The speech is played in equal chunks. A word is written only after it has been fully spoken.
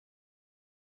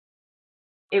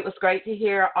It was great to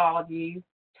hear all of you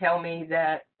tell me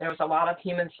that there was a lot of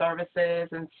human services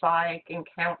and psych and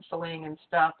counseling and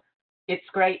stuff. It's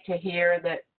great to hear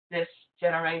that this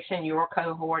generation, your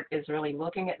cohort, is really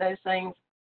looking at those things.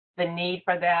 The need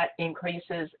for that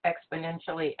increases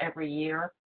exponentially every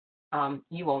year.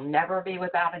 You will never be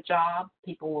without a job.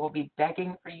 People will be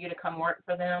begging for you to come work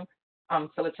for them.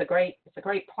 So it's a great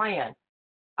plan.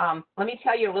 Let me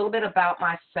tell you a little bit about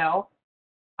myself.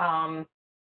 Um,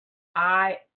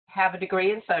 I have a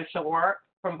degree in social work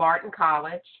from Barton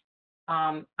College.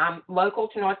 I'm local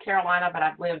to North Carolina, but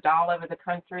I've lived all over the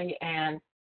country, and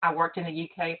I worked in the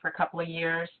UK for a couple of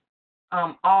years,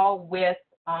 all with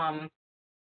kind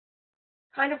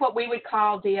of what we would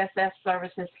call DSS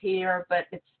services here, but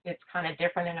it's kind of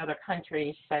different in other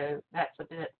countries, so that's a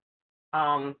bit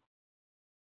um,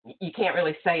 you can't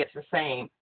really say it's the same.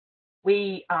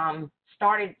 We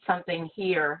started something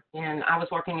here, and I was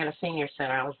working at a senior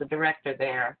center. I was the director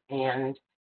there, and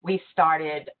we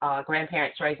started a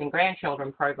grandparents raising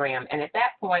grandchildren program. And at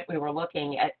that point, we were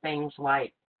looking at things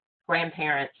like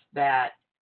grandparents that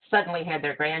suddenly had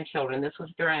their grandchildren. This was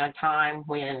during a time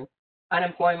when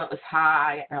unemployment was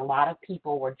high, and a lot of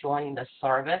people were joining the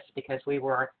service because we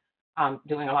were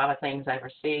doing a lot of things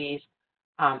overseas,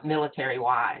 military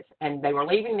wise, and they were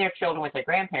leaving their children with their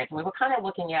grandparents. And we were kind of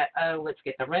looking at, oh, let's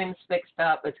get the rooms fixed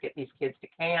up, let's get these kids to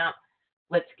camp,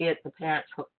 let's get the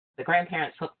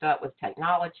grandparents hooked up with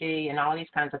technology and all these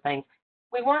kinds of things.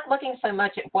 We weren't looking so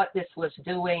much at what this was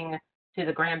doing to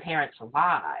the grandparents'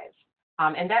 lives.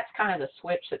 And that's kind of the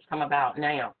switch that's come about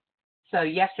now. So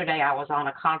yesterday I was on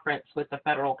a conference with the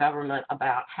federal government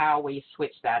about how we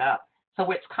switch that up.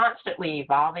 So it's constantly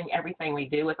evolving everything we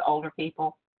do with older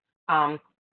people. Um,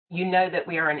 you know that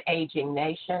we are an aging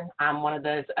nation. I'm one of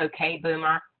those okay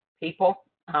boomer people.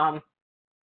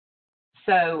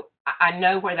 So I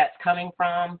know where that's coming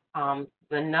from.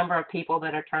 The number of people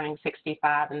that are turning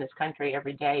 65 in this country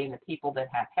every day, and the people that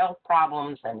have health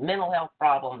problems and mental health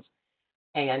problems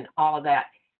and all of that.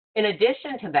 In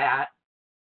addition to that,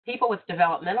 people with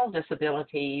developmental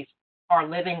disabilities are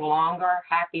living longer,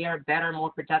 happier, better,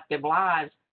 more productive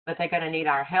lives, but they're going to need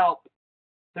our help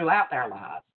throughout their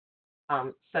lives.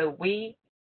 So we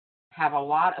have a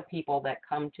lot of people that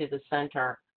come to the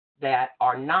center that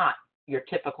are not your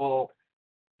typical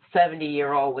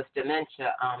 70-year-old with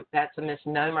dementia. That's a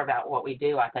misnomer about what we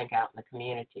do, I think, out in the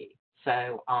community.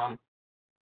 So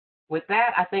with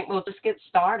that, I think we'll just get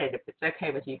started if it's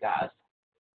okay with you guys.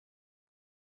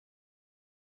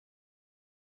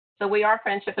 So we are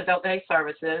Friendship Adult Day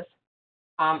Services.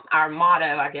 Our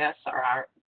motto, I guess, or our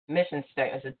mission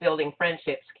statement is building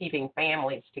friendships, keeping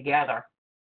families together.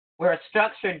 We're a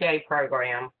structured day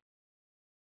program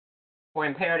for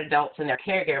impaired adults and their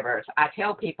caregivers. I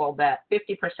tell people that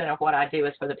 50% of what I do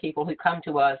is for the people who come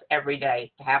to us every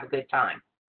day to have a good time.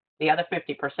 The other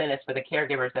 50% is for the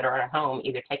caregivers that are at home,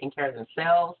 either taking care of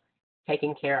themselves,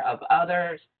 taking care of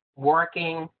others,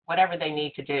 working, whatever they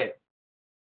need to do.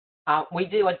 We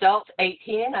do adults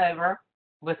 18 and over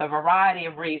with a variety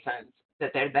of reasons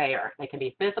that they're there. They can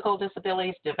be physical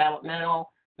disabilities,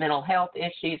 developmental, mental health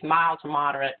issues, mild to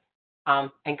moderate,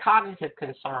 and cognitive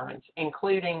concerns,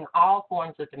 including all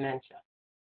forms of dementia.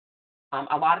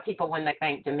 A lot of people, when they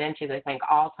think dementia, they think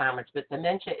Alzheimer's, but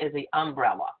dementia is the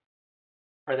umbrella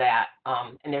for that.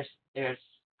 And there's,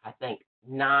 I think,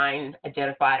 9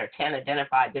 identified or 10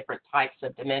 identified different types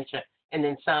of dementia, and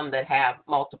then some that have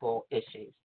multiple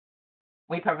issues.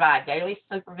 We provide daily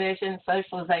supervision,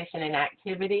 socialization, and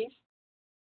activities.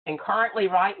 And currently,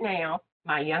 right now,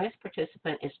 my youngest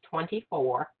participant is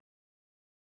 24,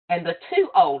 and the 2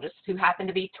 oldest, who happen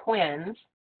to be twins,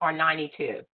 are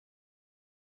 92.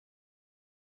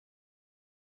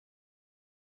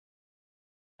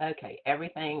 Okay,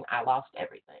 I lost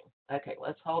everything. Okay,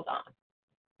 let's hold on.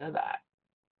 Go back.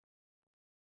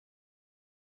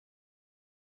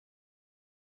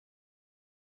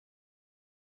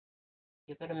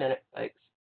 Give it a minute, folks.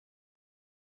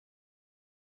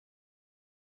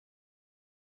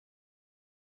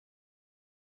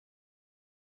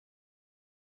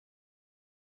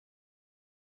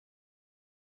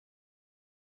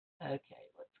 Okay,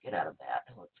 let's get out of that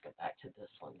and let's go back to this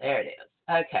one. There it is.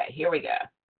 Okay, here we go.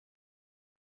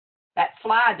 That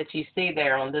slide that you see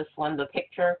there on this one, the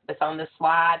picture that's on this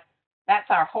slide, that's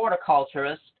our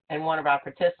horticulturist and one of our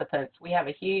participants. We have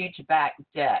a huge back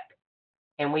deck,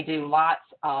 and we do lots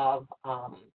of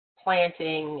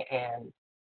planting and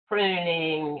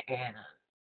pruning, and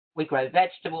we grow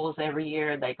vegetables every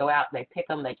year. They go out, they pick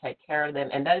them, they take care of them,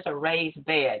 and those are raised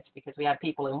beds because we have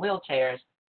people in wheelchairs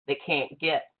that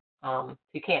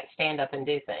who can't stand up and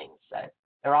do things. So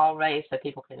they're all raised so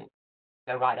people can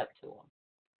go right up to them.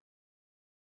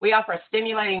 We offer a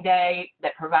stimulating day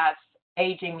that provides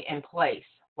aging in place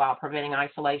while preventing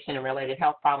isolation and related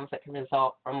health problems that can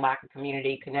result from lack of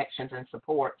community connections and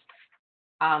supports.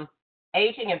 Um,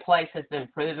 Aging in place has been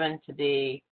proven to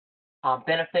be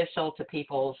beneficial to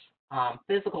people's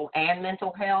physical and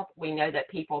mental health. We know that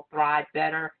people thrive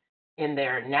better in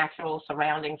their natural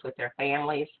surroundings with their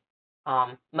families,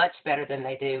 much better than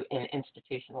they do in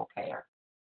institutional care.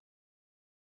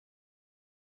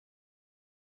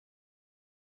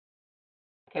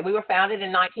 Okay, we were founded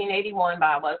in 1981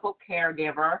 by a local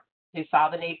caregiver who saw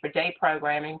the need for day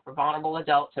programming for vulnerable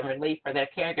adults and relief for their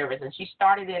caregivers, and she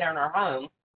started it in her home.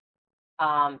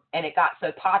 And it got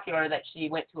so popular that she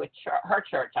went to her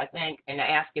church, I think, and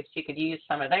asked if she could use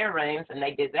some of their rooms, and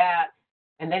they did that.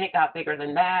 And then it got bigger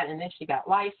than that, and then she got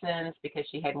licensed because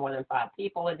she had more than 5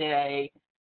 people a day,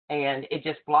 and it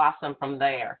just blossomed from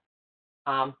there.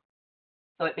 Um,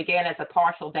 so it began as a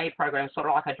partial day program, sort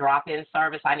of like a drop-in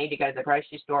service. I need to go to the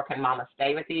grocery store. Can Mama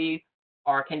stay with you?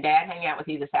 Or can Dad hang out with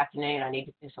you this afternoon? I need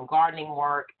to do some gardening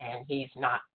work, and he's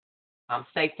not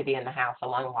safe to be in the house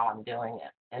alone while I'm doing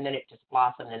it. And then it just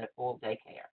blossomed into full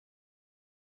daycare.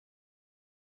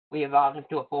 We evolved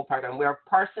into a full program. We're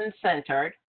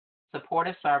person-centered,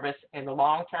 supportive service, and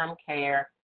long-term care.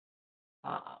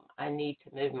 I need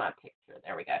to move my picture.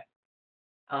 There we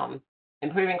go.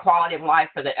 Improving quality of life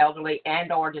for the elderly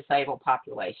and or disabled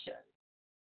population.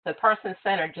 So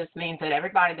person-centered just means that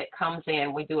everybody that comes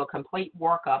in, we do a complete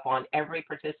workup on every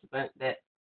participant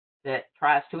that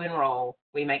tries to enroll.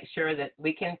 We make sure that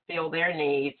we can fill their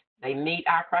needs, they meet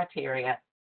our criteria,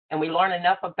 and we learn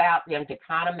enough about them to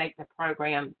kind of make the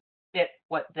program fit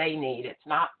what they need. It's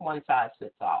not one size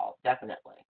fits all,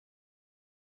 definitely.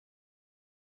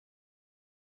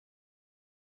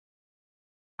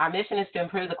 Our mission is to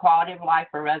improve the quality of life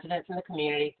for residents in the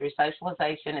community through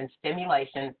socialization and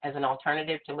stimulation as an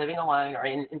alternative to living alone or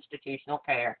in institutional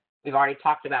care. We've already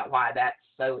talked about why that's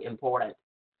so important.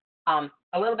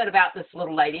 A little bit about this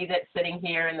little lady that's sitting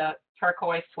here in the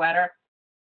turquoise sweater.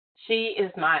 She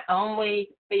is my only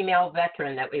female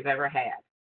veteran that we've ever had.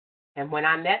 And when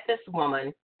I met this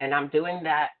woman, and I'm doing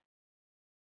that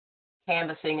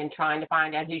canvassing and trying to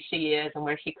find out who she is and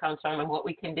where she comes from and what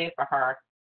we can do for her,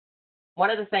 one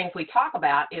of the things we talk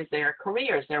about is their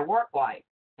careers, their work life.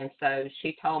 And so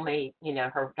she told me,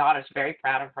 her daughter's very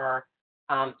proud of her.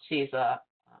 She's a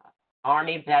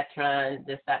Army veteran,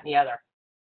 this, that, and the other.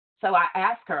 So I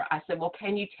asked her, I said, well,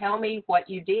 can you tell me what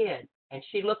you did? And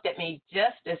she looked at me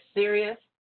just as serious,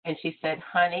 and she said,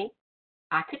 honey,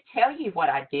 I could tell you what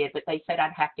I did, but they said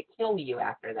I'd have to kill you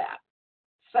after that.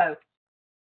 So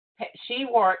she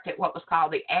worked at what was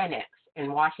called the Annex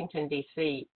in Washington,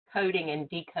 D.C., coding and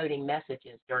decoding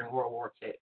messages during World War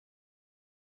II.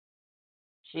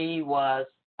 She was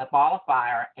a ball of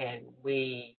fire, and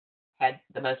we had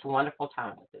the most wonderful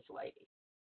time with this lady.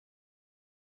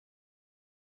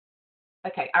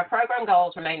 Okay, our program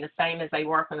goals remain the same as they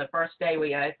were from the first day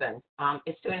we opened.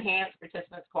 It's to enhance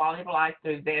participants' quality of life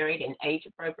through varied and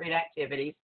age-appropriate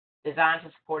activities designed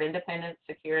to support independence,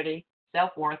 security,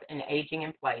 self-worth, and aging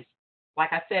in place.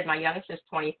 Like I said, my youngest is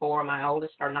 24, my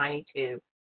oldest are 92.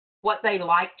 What they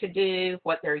like to do,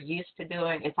 what they're used to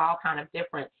doing, it's all kind of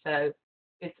different. So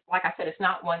it's, like I said, it's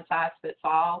not one size fits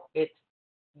all.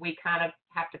 We kind of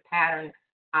have to pattern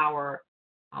our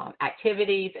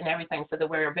activities and everything so that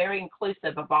we're very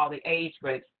inclusive of all the age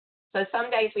groups. So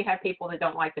some days we have people that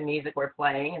don't like the music we're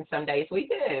playing, and some days we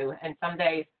do, and some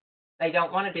days they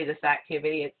don't want to do this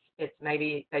activity. It's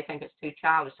maybe they think it's too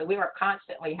childish. So we are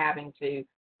constantly having to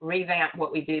revamp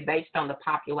what we do based on the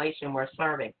population we're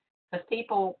serving, because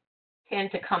people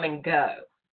tend to come and go.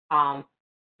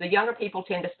 The younger people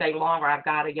tend to stay longer. I've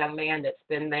got a young man that's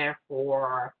been there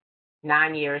for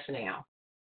 9 years now.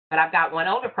 But I've got one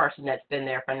older person that's been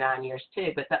there for 9 years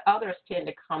too. But the others tend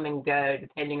to come and go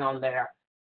depending on their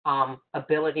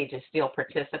ability to still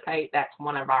participate. That's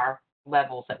one of our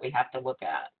levels that we have to look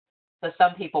at. So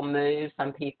some people move,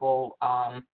 some people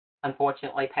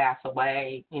unfortunately pass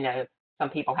away. Some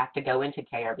people have to go into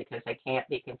care because they can't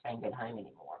be contained at home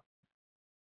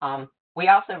anymore. We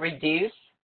also reduce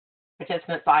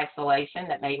participants' isolation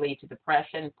that may lead to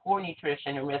depression, poor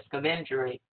nutrition, and risk of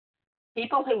injury.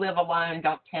 People who live alone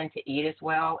don't tend to eat as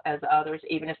well as others,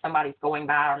 even if somebody's going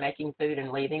by or making food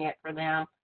and leaving it for them.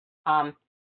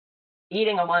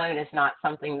 Eating alone is not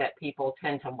something that people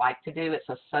tend to like to do. It's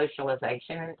a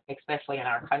socialization, especially in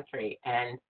our country,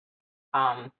 and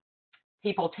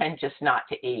people tend just not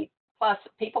to eat. Plus,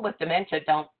 people with dementia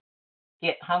don't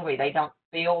get hungry. They don't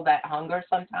feel that hunger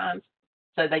sometimes,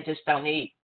 so they just don't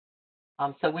eat.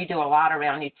 So we do a lot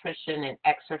around nutrition and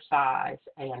exercise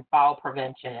and fall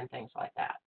prevention and things like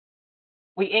that.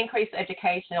 We increase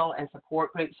educational and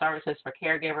support group services for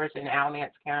caregivers in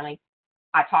Alamance County.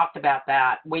 I talked about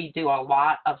that. We do a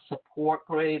lot of support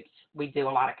groups. We do a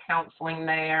lot of counseling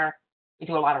there. We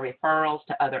do a lot of referrals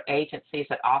to other agencies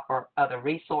that offer other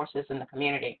resources in the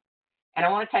community. And I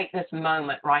want to take this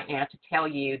moment right now to tell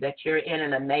you that you're in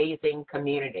an amazing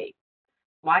community.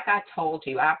 Like I told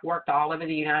you, I've worked all over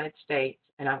the United States,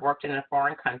 and I've worked in a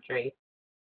foreign country.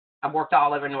 I've worked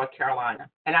all over North Carolina.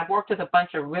 And I've worked with a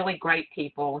bunch of really great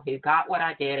people who got what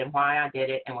I did and why I did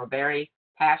it and were very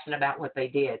passionate about what they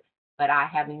did. But I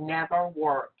have never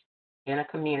worked in a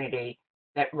community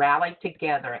that rallied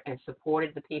together and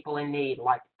supported the people in need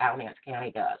like Alamance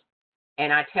County does.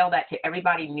 And I tell that to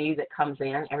everybody new that comes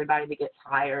in, everybody that gets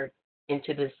hired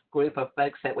into this group of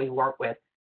folks that we work with.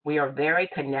 We are very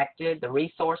connected. The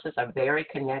resources are very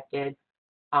connected,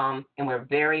 and we're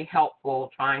very helpful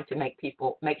trying to make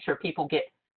sure people get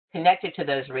connected to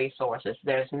those resources.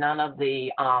 There's none of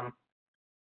the oh,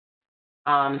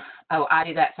 I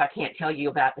do that, so I can't tell you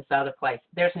about this other place.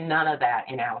 There's none of that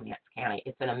in Alamance County.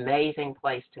 It's an amazing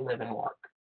place to live and work.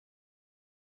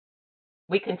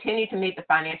 We continue to meet the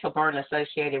financial burden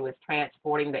associated with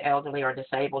transporting the elderly or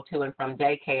disabled to and from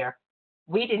daycare.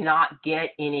 We do not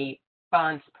get any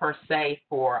funds per se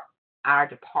for our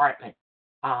department,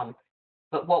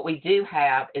 but what we do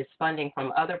have is funding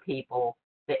from other people,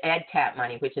 the EdTAP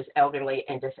money, which is elderly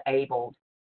and disabled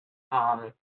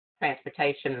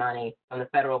transportation money from the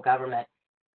federal government.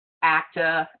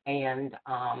 ACTA and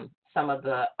some of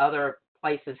the other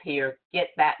places here get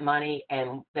that money,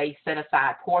 and they set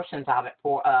aside portions of it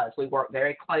for us. We work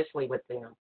very closely with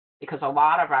them because a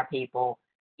lot of our people,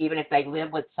 even if they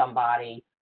live with somebody,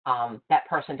 that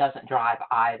person doesn't drive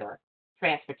either.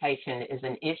 Transportation is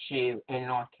an issue in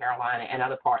North Carolina and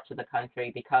other parts of the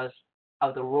country because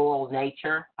of the rural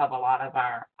nature of a lot of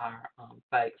our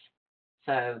folks.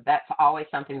 So that's always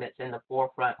something that's in the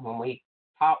forefront when we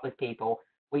talk with people.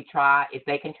 We try, if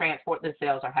they can transport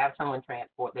themselves or have someone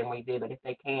transport, then we do. But if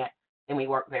they can't, then we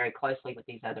work very closely with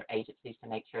these other agencies to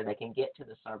make sure they can get to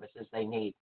the services they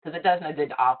need. Because it does no good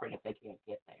to offer it if they can't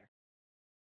get there.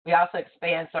 We also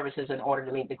expand services in order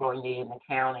to meet the growing need in the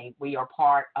county. We are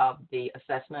part of the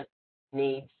assessment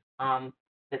needs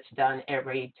that's done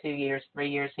every 2 years, 3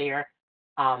 years here.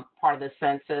 Part of the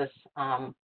census,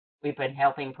 we've been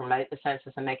helping promote the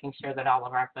census and making sure that all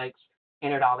of our folks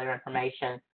entered all their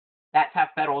information. That's how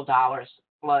federal dollars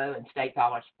flow and state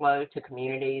dollars flow to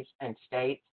communities and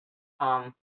states.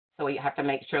 So we have to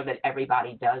make sure that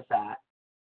everybody does that.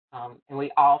 And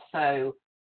we also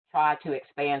try to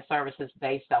expand services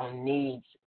based on needs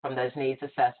from those needs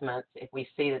assessments. If we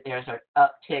see that there's an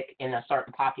uptick in a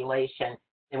certain population,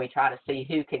 then we try to see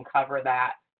who can cover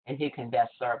that and who can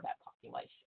best serve that population.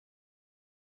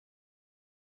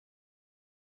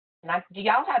 And do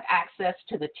y'all have access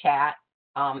to the chat?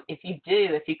 If you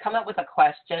do, if you come up with a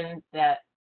question that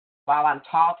while I'm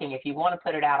talking, if you want to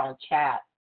put it out on chat,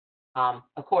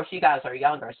 of course you guys are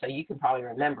younger, so you can probably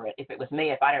remember it. If it was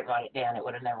me, if I didn't write it down, it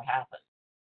would have never happened.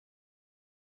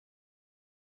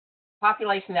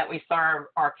 Population that we serve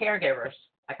are caregivers,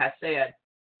 like I said.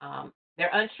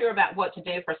 They're unsure about what to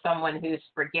do for someone who's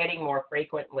forgetting more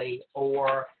frequently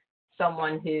or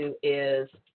someone who is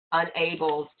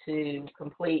unable to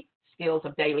complete skills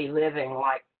of daily living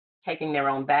like taking their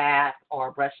own bath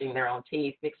or brushing their own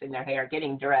teeth, fixing their hair,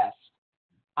 getting dressed,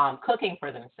 cooking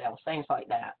for themselves, things like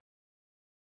that.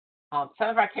 Some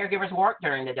of our caregivers work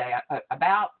during the day.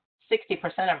 About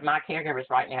 60% of my caregivers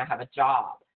right now have a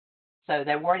job. So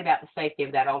they're worried about the safety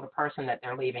of that older person that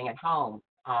they're leaving at home,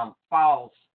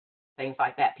 falls, things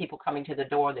like that, people coming to the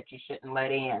door that you shouldn't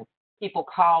let in, people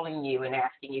calling you and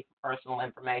asking you for personal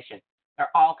information. There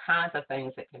are all kinds of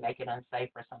things that can make it unsafe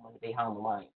for someone to be home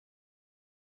alone.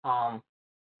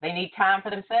 They need time for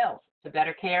themselves to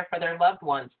better care for their loved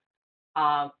ones.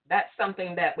 That's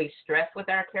something that we stress with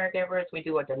our caregivers. We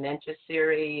do a dementia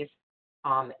series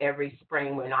every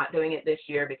spring. We're not doing it this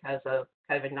year because of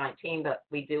COVID-19, but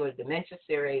we do a dementia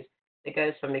series that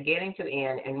goes from beginning to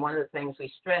end. And one of the things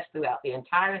we stress throughout the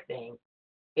entire thing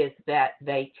is that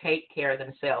they take care of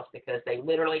themselves because they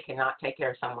literally cannot take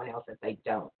care of someone else if they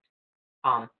don't.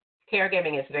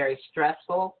 Caregiving is very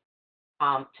stressful.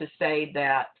 To say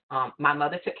that my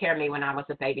mother took care of me when I was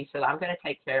a baby, so I'm going to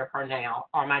take care of her now.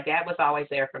 Or my dad was always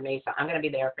there for me, so I'm going to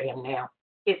be there for him now.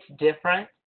 It's different.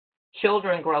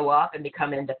 Children grow up and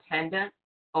become independent.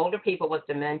 Older people with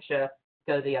dementia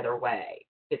go the other way.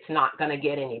 It's not going to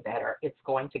get any better. It's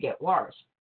going to get worse.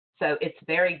 So it's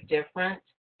very different.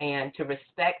 And to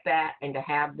respect that and to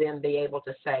have them be able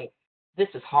to say, this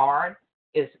is hard,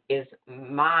 is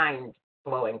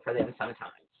mind-blowing for them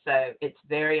sometimes. So it's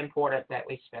very important that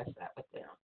we stress that with them.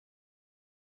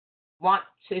 want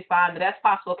to find the best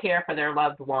possible care for their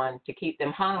loved one to keep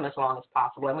them home as long as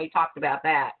possible. And we talked about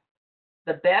that.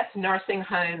 The best nursing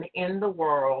home in the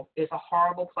world is a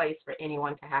horrible place for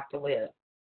anyone to have to live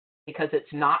because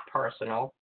it's not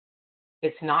personal.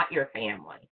 It's not your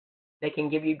family. They can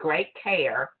give you great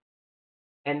care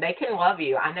and they can love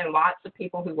you. I know lots of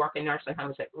people who work in nursing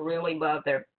homes that really love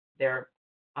their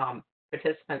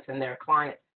participants and their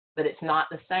clients, but it's not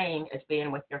the same as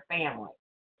being with your family.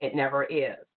 It never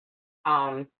is.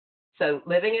 So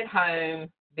living at home,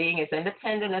 being as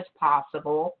independent as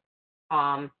possible,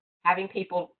 having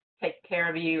people take care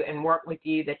of you and work with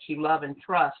you that you love and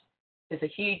trust is a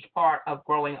huge part of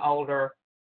growing older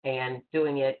and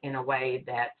doing it in a way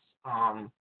that's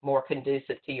more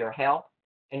conducive to your health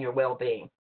and your well-being.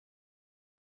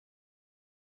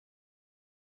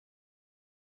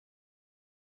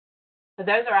 So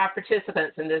those are our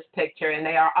participants in this picture, and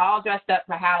they are all dressed up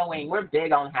for Halloween. We're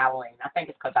big on Halloween. I think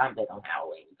it's because I'm big on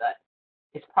Halloween, but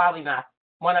it's probably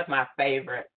one of my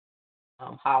favorite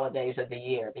holidays of the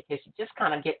year because you just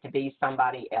kind of get to be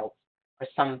somebody else or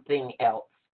something else.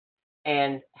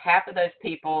 And half of those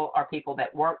people are people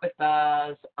that work with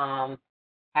us.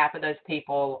 Half of those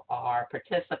people are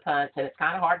participants, and it's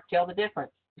kind of hard to tell the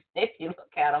difference if you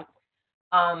look at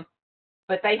them.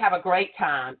 But they have a great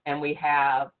time, and we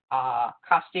have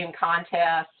costume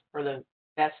contests for the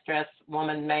best dressed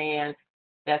woman, man,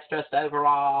 best dressed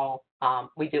overall.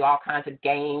 We do all kinds of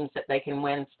games that they can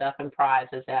win stuff and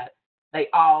prizes at. They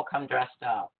all come dressed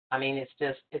up. I mean,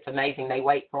 it's amazing. They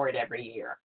wait for it every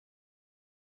year.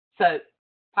 So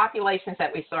populations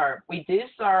that we serve. We do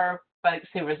serve folks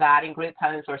who reside in group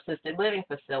homes or assisted living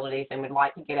facilities and would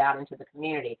like to get out into the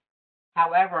community.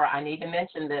 However, I need to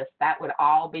mention this, that would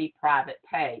all be private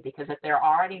pay because if they're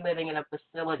already living in a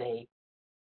facility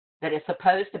that is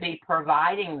supposed to be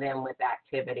providing them with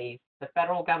activities, the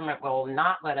federal government will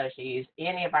not let us use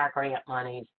any of our grant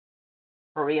monies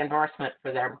for reimbursement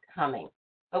for their coming.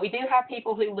 But we do have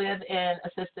people who live in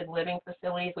assisted living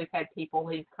facilities. We've had people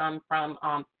who've come from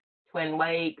Twin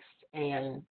Lakes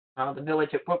and the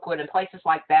village of Brookwood and places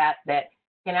like that that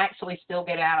can actually still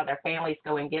get out. Their families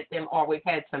go and get them, or we've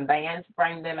had some vans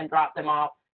bring them and drop them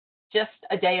off just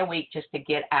a day a week just to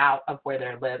get out of where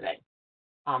they're living.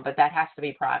 But that has to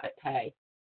be private pay.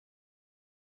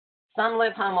 Some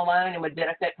live home alone and would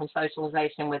benefit from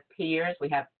socialization with peers. We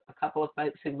have a couple of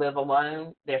folks who live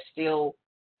alone. They're still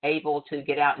able to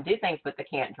get out and do things, but they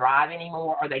can't drive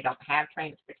anymore or they don't have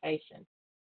transportation.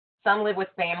 Some live with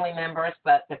family members,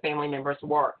 but the family members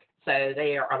work. So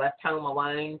they are left home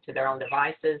alone to their own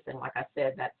devices. And like I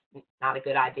said, that's not a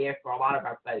good idea for a lot of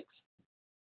our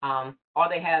folks. Or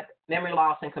they have memory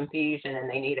loss and confusion and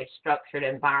they need a structured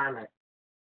environment.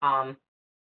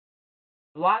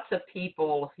 Lots of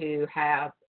people who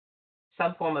have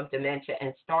some form of dementia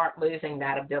and start losing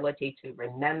that ability to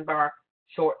remember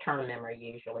short-term memory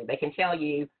usually. They can tell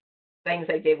you things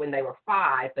they did when they were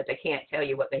 5, but they can't tell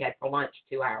you what they had for lunch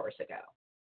 2 hours ago.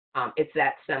 It's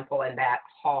that simple and that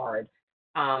hard.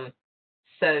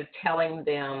 So telling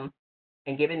them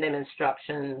and giving them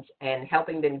instructions and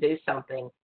helping them do something,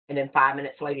 and then 5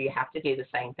 minutes later you have to do the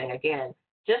same thing again,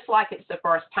 just like it's the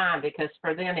first time, because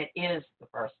for them it is the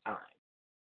first time.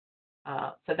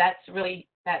 So that's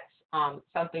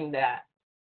something that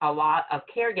a lot of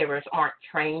caregivers aren't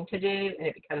trained to do, and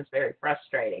it becomes very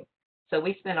frustrating. So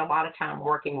we spend a lot of time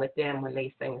working with them when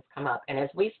these things come up. And as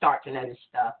we start to notice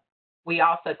stuff, we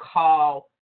also call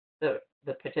the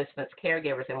participants'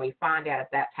 caregivers, and we find out if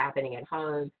that's happening at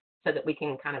home so that we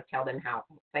can kind of tell them how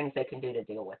things they can do to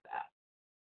deal with that.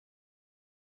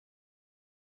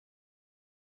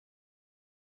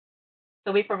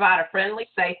 So we provide a friendly,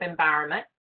 safe environment,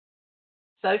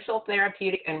 social,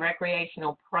 therapeutic, and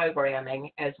recreational programming,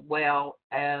 as well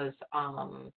as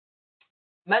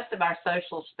most of our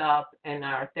social stuff and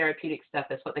our therapeutic stuff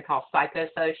is what they call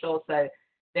psychosocial. So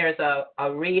there's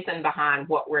a reason behind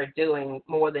what we're doing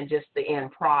more than just the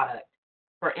end product.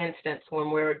 For instance, when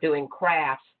we're doing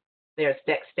crafts, there's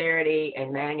dexterity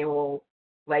and manual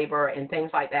labor and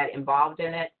things like that involved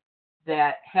in it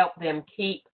that help them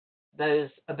keep those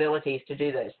abilities to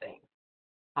do those things.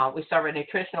 We serve a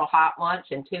nutritional hot lunch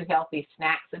and 2 healthy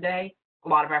snacks a day. A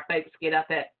lot of our folks get up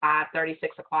at 5:30,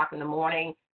 6 o'clock in the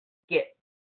morning, get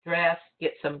dressed,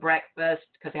 get some breakfast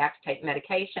because they have to take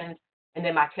medications, and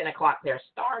then by 10 o'clock they're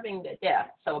starving to death.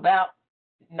 So about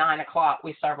 9 o'clock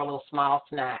we serve a little small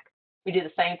snack. We do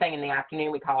the same thing in the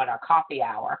afternoon. We call it our coffee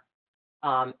hour.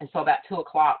 And so about 2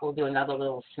 o'clock we'll do another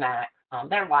little snack.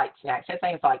 They're light snacks. They're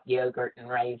things like yogurt and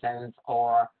raisins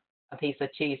or a piece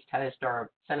of cheese toast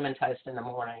or cinnamon toast in the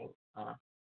morning,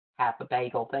 half a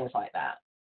bagel, things like that.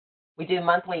 We do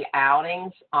monthly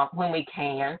outings when we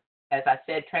can. As I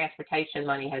said, transportation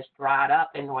money has dried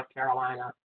up in North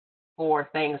Carolina for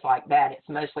things like that. It's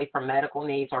mostly for medical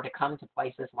needs or to come to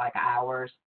places like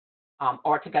ours,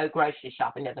 or to go grocery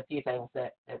shopping. There's a few things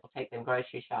that will take them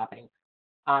grocery shopping.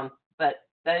 But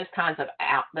those kinds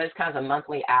of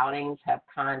monthly outings have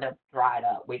kind of dried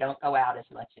up. We don't go out as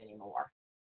much anymore.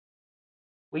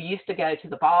 We used to go to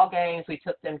the ball games. We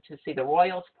took them to see the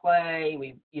Royals play.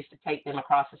 We used to take them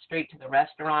across the street to the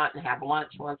restaurant and have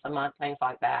lunch once a month, things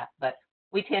like that. But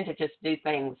we tend to just do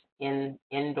things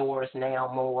indoors now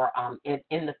more in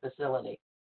the facility.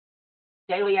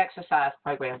 Daily exercise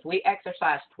programs. We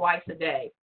exercise twice a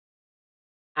day.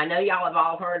 I know y'all have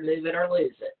all heard move it or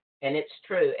lose it, and it's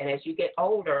true. And as you get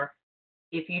older,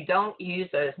 if you don't use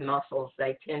those muscles,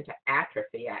 they tend to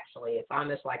atrophy, actually. It's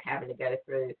almost like having to go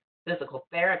through physical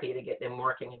therapy to get them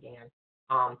working again.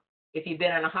 If you've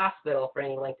been in a hospital for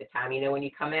any length of time, when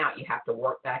you come out, you have to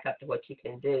work back up to what you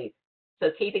can do.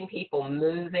 So keeping people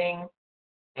moving,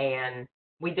 and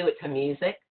we do it to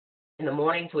music. In the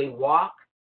mornings we walk,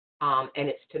 and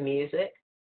it's to music.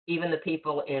 Even the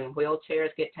people in wheelchairs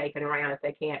get taken around. If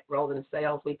they can't roll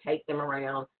themselves, we take them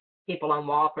around. People on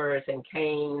walkers and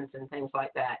canes and things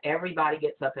like that. Everybody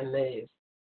gets up and moves.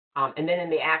 And then in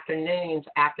the afternoons,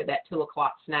 after that 2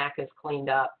 o'clock snack is cleaned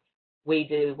up, we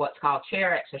do what's called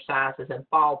chair exercises and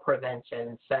fall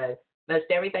prevention. So most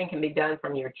everything can be done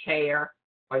from your chair,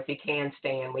 or if you can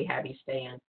stand, we have you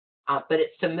stand. But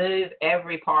it's to move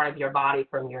every part of your body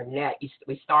from your neck.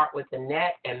 We start with the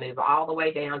neck and move all the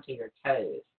way down to your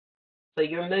toes. So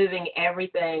you're moving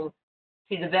everything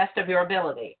to the best of your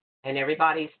ability, and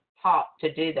everybody's taught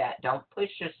to do that. Don't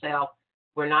push yourself.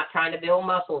 We're not trying to build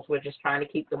muscles. We're just trying to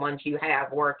keep the ones you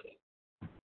have working.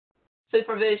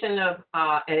 Supervision of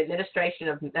and administration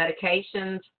of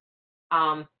medications.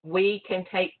 We can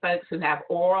take folks who have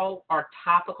oral or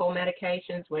topical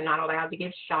medications. We're not allowed to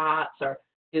give shots or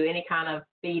do any kind of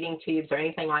feeding tubes or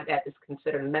anything like that that's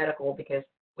considered medical, because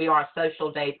we are a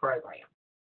social day program.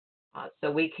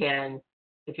 So we can,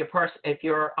 if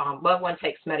your loved one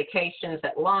takes medications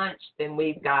at lunch, then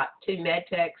we've got 2 med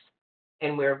techs,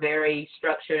 and we're very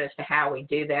structured as to how we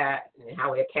do that and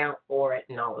how we account for it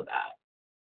and all of that.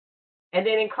 And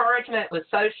then encouragement with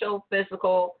social,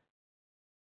 physical,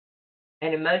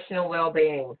 and emotional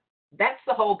well-being. That's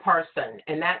the whole person,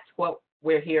 and that's what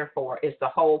we're here for, is the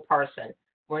whole person.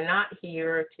 We're not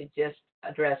here to just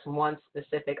address one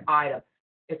specific item.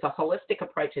 It's a holistic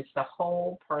approach. It's the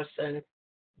whole person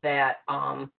that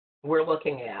we're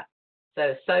looking at.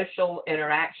 So social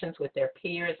interactions with their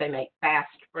peers, they make fast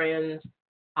friends.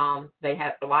 They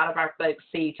have, a lot of our folks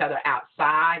see each other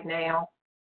outside now.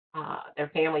 Their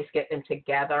families get them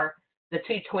together. The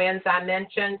 2 twins I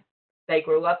mentioned, they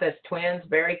grew up as twins,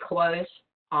 very close.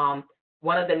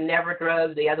 One of them never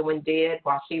drove, the other one did.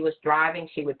 While she was driving,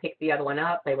 she would pick the other one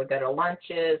up. They would go to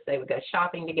lunches, they would go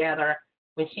shopping together.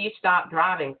 When she stopped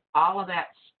driving, all of that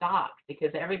stopped, because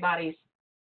everybody's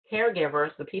caregivers,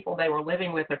 the people they were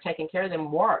living with or taking care of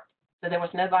them, worked. So there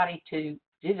was nobody to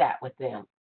do that with them.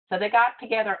 So they got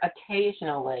together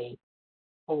occasionally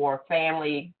for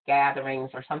family gatherings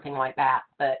or something like that,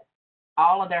 but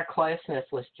all of their closeness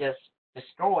was just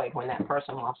destroyed when that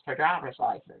person lost her driver's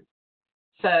license.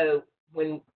 So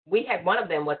when we had one of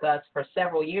them with us for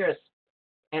several years,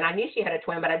 and I knew she had a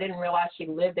twin, but I didn't realize she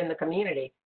lived in the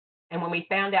community. And when we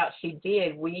found out she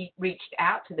did, we reached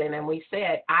out to them and we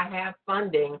said, I have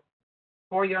funding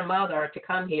for your mother to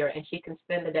come here, and she can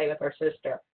spend the day with her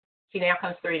sister. She now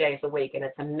comes 3 days a week, and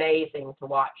it's amazing to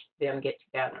watch them get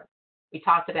together. We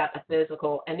talked about the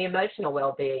physical and the emotional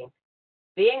well-being.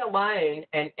 Being alone,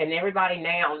 and everybody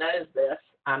now knows this,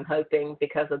 I'm hoping,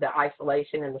 because of the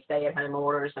isolation and the stay-at-home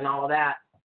orders and all of that.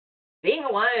 Being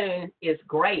alone is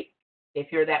great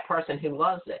if you're that person who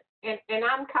loves it. And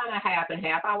I'm kind of half and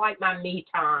half. I like my me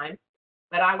time,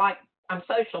 but I'm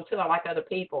social too. I like other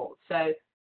people. So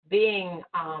being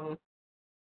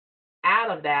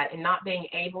out of that and not being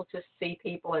able to see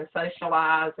people and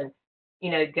socialize and,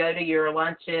 go to your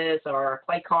lunches or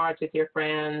play cards with your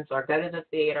friends or go to the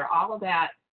theater, all of that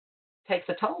takes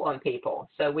a toll on people.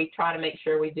 So we try to make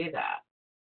sure we do that.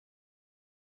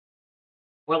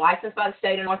 We're licensed by the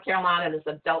state of North Carolina as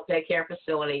an adult daycare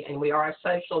facility, and we are a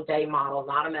social day model,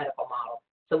 not a medical model.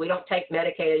 So we don't take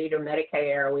Medicaid or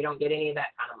Medicare. We don't get any of that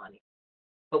kind of money.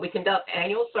 But we conduct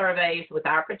annual surveys with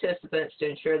our participants to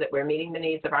ensure that we're meeting the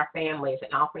needs of our families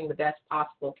and offering the best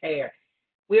possible care.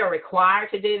 We are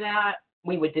required to do that.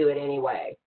 We would do it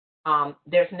anyway.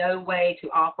 There's no way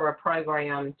to offer a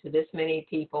program to this many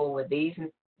people with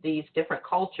these different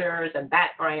cultures and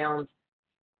backgrounds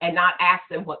and not ask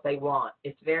them what they want.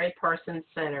 It's very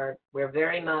person-centered. We're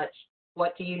very much,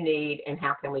 what do you need and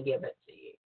how can we give it to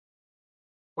you?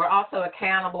 We're also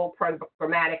accountable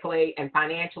programmatically and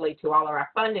financially to all of our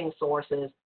funding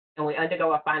sources, and we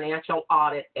undergo a financial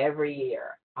audit every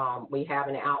year. We have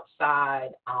an outside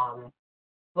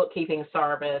bookkeeping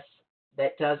service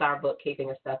that does our bookkeeping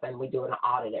and stuff, and we do an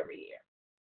audit every year.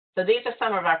 So these are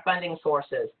some of our funding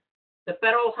sources. The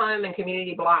Federal Home and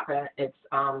Community Block Grant, it's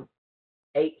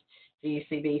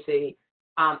HGCBC.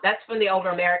 That's from the Older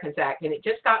Americans Act, and it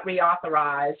just got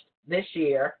reauthorized this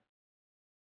year,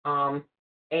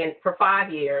 and for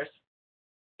 5 years.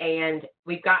 And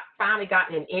we've finally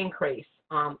gotten an increase.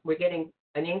 We're getting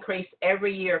an increase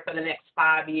every year for the next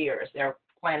 5 years. They're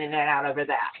planning that out over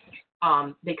that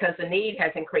because the need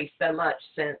has increased so much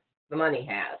since the money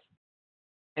has.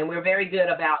 And we're very good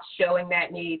about showing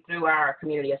that need through our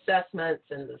community assessments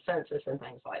and the census and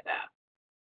things like that.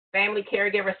 Family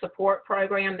Caregiver Support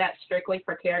Program, that's strictly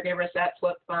for caregivers. That's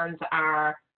what funds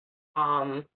our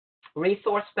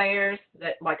resource fairs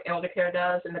that like Elder Care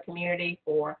does in the community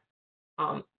for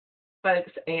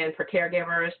folks and for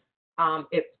caregivers.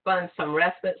 It funds some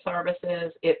respite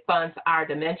services. It funds our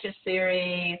dementia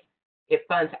series. It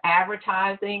funds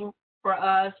advertising for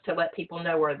us to let people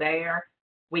know we're there.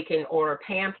 We can order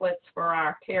pamphlets for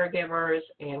our caregivers,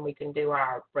 and we can do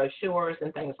our brochures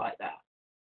and things like that.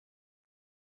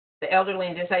 The Elderly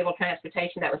and Disabled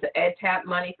Transportation, that was the EdTap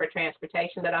money for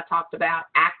transportation that I talked about.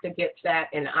 ACTA gets that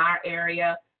in our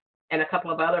area and a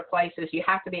couple of other places. You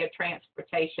have to be a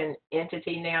transportation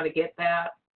entity now to get that,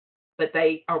 but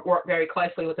they work very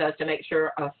closely with us to make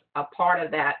sure a part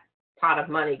of that pot of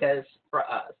money goes for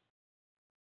us.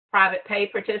 Private pay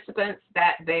participants,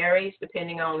 that varies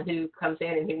depending on who comes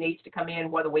in and who needs to come in,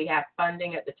 whether we have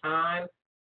funding at the time,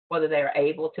 whether they're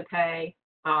able to pay.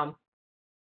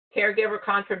 Caregiver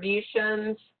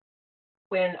contributions,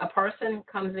 when a person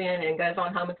comes in and goes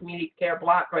on Home and Community Care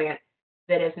Block Grant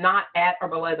that is not at or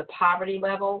below the poverty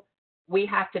level, we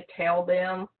have to tell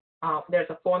them, there's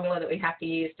a formula that we have to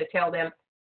use to tell them,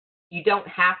 you don't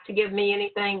have to give me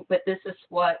anything, but this is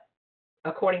what,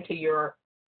 according to your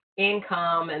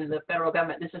income and the federal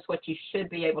government, this is what you should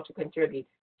be able to contribute.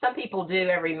 Some people do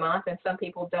every month and some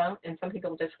people don't, and some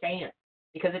people just can't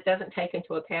because it doesn't take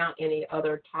into account any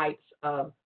other types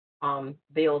of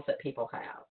bills that people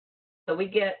have. So we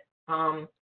get, I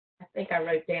think I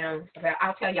wrote down about,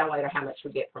 I'll tell y'all later how much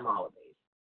we get from all of these.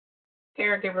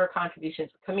 Caregiver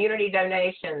contributions, community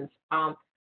donations.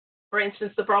 For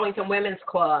instance, the Burlington Women's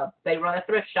Club, they run a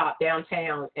thrift shop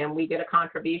downtown, and we get a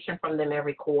contribution from them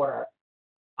every quarter.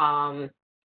 And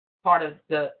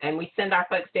we send our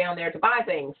folks down there to buy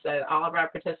things, so all of our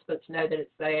participants know that it's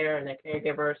there and their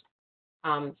caregivers.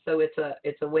 So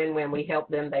it's a win-win. We help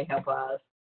them, they help us.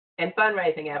 And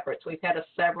fundraising efforts. We've had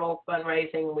several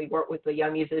fundraising. We work with the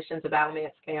Young Musicians of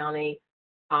Alamance County.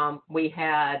 We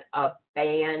had a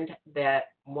band that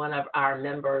one of our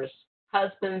members'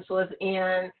 husbands was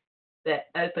in that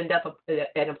opened up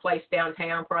at a place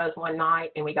downtown for us one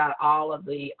night, and we got all of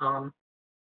the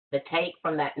take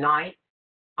from that night.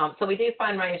 So we do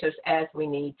fundraisers as we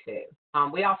need to.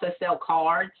 We also sell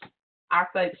cards. Our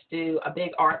folks do a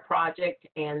big art project,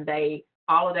 and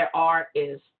all of their art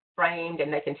is framed,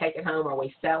 and they can take it home or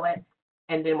we sell it.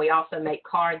 And then we also make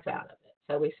cards out of it.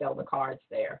 So we sell the cards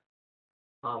there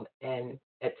and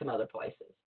at some other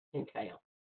places in town.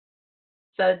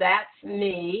 So that's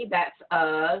me. That's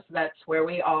us. That's where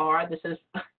we are. This is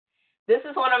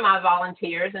one of my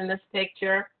volunteers in this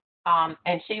picture.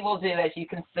 And she will do, as you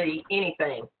can see,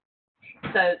 anything.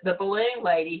 So the balloon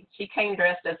lady, she came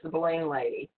dressed as the balloon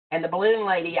lady. And the balloon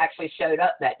lady actually showed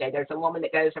up that day. There's a woman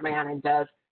that goes around and does,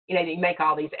 you make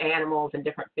all these animals and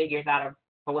different figures out of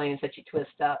balloons that you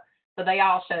twist up. So they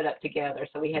all showed up together.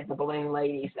 So we had the balloon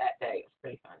ladies that day. It was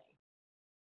pretty funny.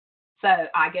 So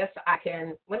I guess I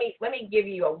can, let me give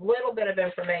you a little bit of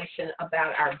information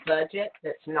about our budget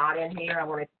that's not in here. I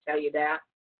wanted to tell you that.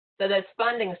 So those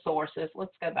funding sources,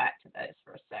 let's go back to those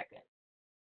for a second.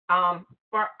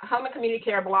 For Home and Community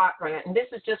Care Block Grant, and this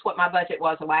is just what my budget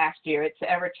was last year. It's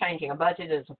ever changing. A budget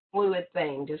is a fluid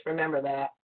thing. Just remember that.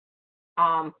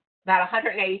 About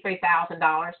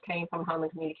 $183,000 came from Home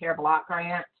and Community Care Block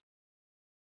Grant.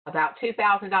 About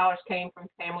 $2,000 came from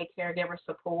Family Caregiver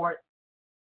Support.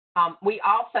 We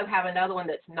also have another one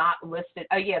that's not listed.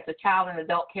 Oh, yes, the Child and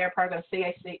Adult Care Program,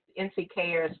 NC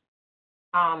Cares.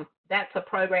 That's a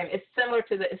program. It's similar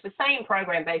to it's the same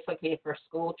program basically for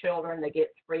school children. They get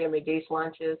free and reduced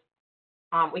lunches.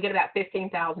 We get about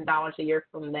 $15,000 a year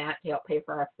from that to help pay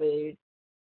for our food.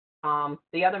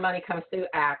 The other money comes through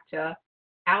ACTA.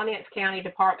 Alamance County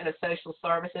Department of Social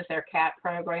Services, their CAP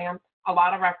program. A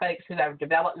lot of our folks who are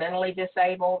developmentally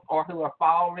disabled or who are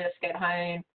fall risk at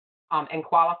home and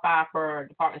qualify for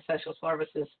Department of Social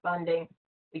Services funding,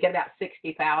 we get about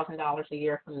 $60,000 a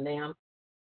year from them.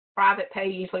 Private pay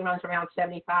usually runs around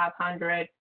 $7,500.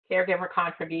 Caregiver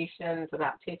contributions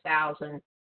about $2,000.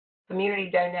 Community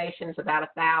donations about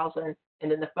 $1,000,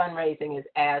 and then the fundraising is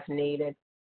as needed.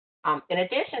 In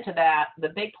addition to that, the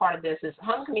big part of this is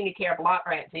home community care block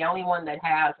grant is the only one that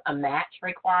has a match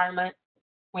requirement.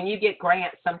 When you get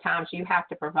grants, sometimes you have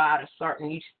to provide a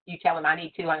certain, you tell them I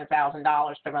need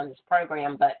 $200,000 to run this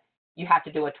program, but you have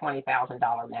to do a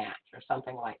 $20,000 match or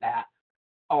something like that,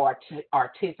 or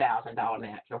 $2,000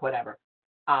 match or whatever.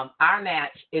 Our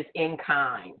match is in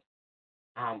kind.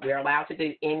 We're allowed to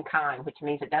do in kind, which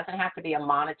means it doesn't have to be a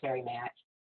monetary match.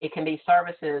 It can be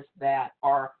services that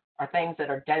are things that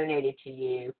are donated to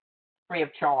you free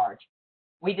of charge.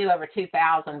 We do over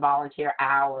 2,000 volunteer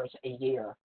hours a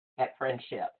year at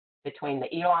Friendship between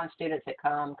the Elon students that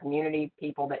come, community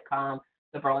people that come,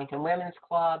 the Burlington Women's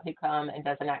Club who come and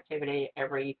does an activity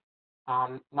every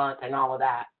month and all of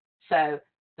that. So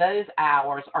those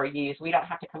hours are used. We don't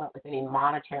have to come up with any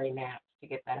monetary match to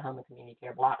get that home and community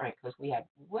care block grant because we have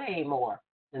way more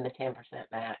than the 10%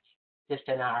 match just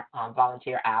in our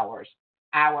volunteer hours.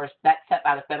 Hours, that's set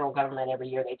by the federal government every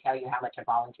year. They tell you how much a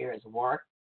volunteer is worth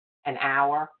an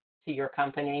hour to your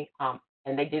company.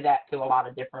 And they do that through a lot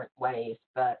of different ways.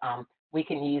 But we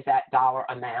can use that dollar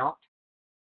amount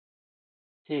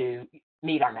to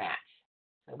meet our match.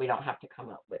 So we don't have to come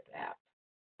up with that.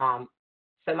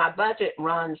 So my budget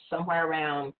runs somewhere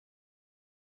around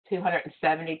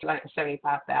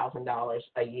 $275,000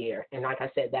 a year. And like I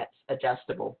said, that's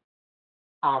adjustable.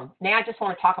 Now I just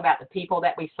want to talk about the people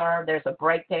that we serve. There's a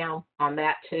breakdown on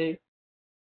that too.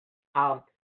 20%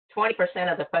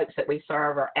 of the folks that we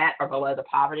serve are at or below the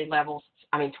poverty levels.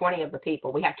 20 of the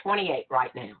people. We have 28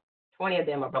 right now. 20 of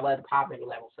them are below the poverty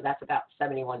level, so that's about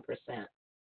 71%.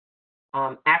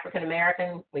 African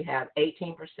American, we have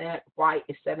 18%. White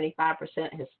is 75%.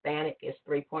 Hispanic is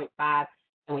 3.5%.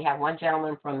 And we have one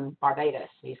gentleman from Barbados.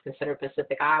 He's considered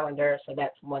Pacific Islander, so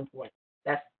that's 3.5%.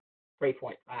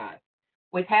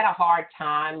 We've had a hard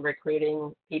time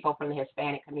recruiting people from the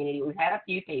Hispanic community. We've had a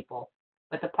few people,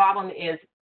 but the problem is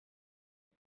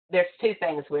there's two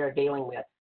things we're dealing with.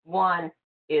 One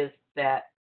is that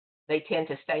they tend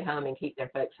to stay home and keep their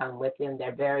folks home with them.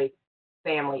 They're very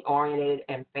family-oriented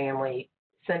and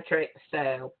family-centric,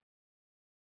 so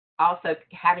also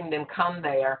having them come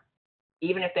there,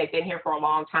 even if they've been here for a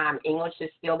long time, English is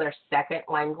still their second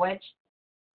language.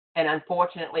 And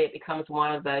unfortunately, it becomes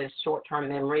one of those short-term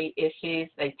memory issues.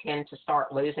 They tend to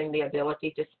start losing the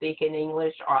ability to speak in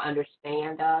English or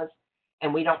understand us.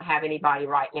 And we don't have anybody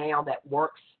right now that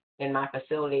works in my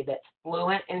facility that's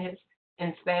fluent in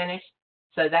Spanish.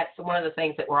 So that's one of the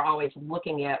things that we're always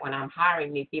looking at when I'm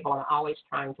hiring new people. I'm always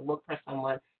trying to look for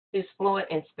someone who's fluent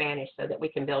in Spanish so that we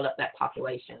can build up that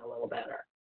population a little better.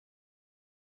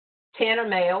 10 are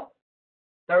male.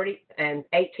 30 and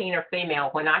 18 are female.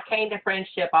 When I came to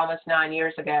Friendship almost 9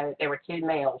 years ago, there were 2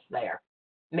 males there.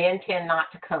 Men tend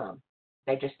not to come.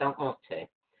 They just don't want to.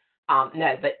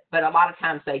 No, but a lot of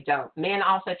times they don't. Men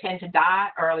also tend to die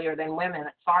earlier than women.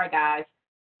 Sorry, guys.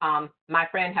 My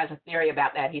friend has a theory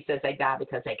about that. He says they die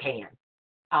because they can.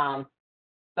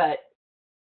 But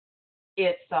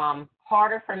it's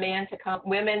harder for men to come.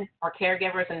 Women are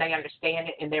caregivers and they understand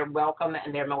it and they're welcome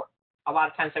and they're more. A lot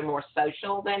of times they're more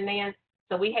social than men.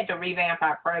 So we had to revamp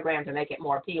our program to make it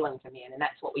more appealing to men, and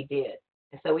that's what we did.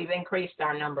 And so we've increased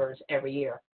our numbers every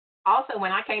year. Also,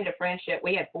 when I came to Friendship,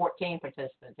 we had 14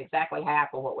 participants, exactly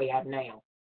half of what we have now.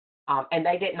 And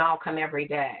they didn't all come every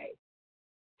day.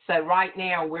 So right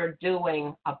now we're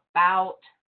doing about,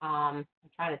 I'm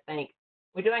trying to think,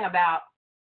 we're doing about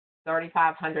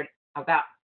 3,500, about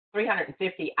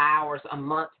 350 hours a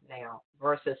month now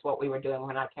versus what we were doing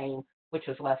when I came, which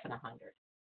was less than 100.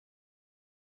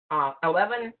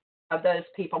 11 of those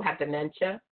people have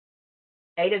dementia.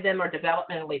 8 of them are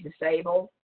developmentally disabled.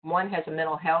 1 has a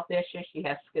mental health issue. She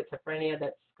has schizophrenia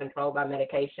that's controlled by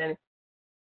medication.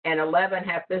 And 11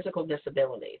 have physical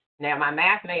disabilities. Now, my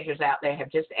math majors out there have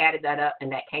just added that up,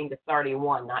 and that came to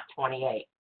 31, not 28.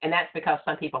 And that's because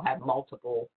some people have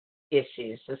multiple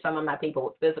issues. So some of my people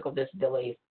with physical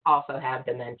disabilities also have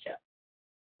dementia.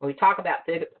 When we talk about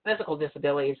physical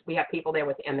disabilities, we have people there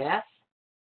with MS,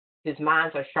 whose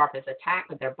minds are sharp as a tack,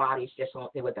 but their bodies just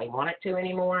won't do what they want it to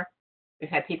anymore. We've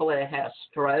had people that have had a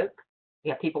stroke. We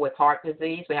have people with heart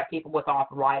disease. We have people with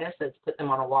arthritis that's put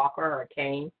them on a walker or a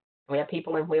cane. And we have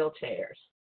people in wheelchairs.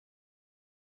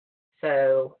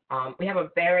 So we have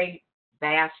a very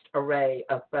vast array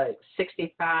of folks,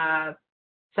 65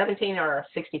 17 are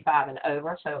 65 and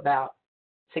over, so about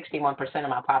 61% of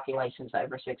my population is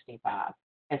over 65,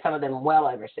 and some of them well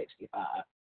over 65.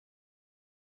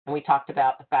 And we talked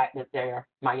about the fact that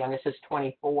my youngest is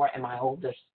 24 and my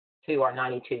oldest two are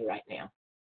 92 right now.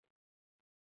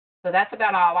 So that's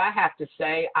about all I have to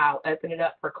say. I'll open it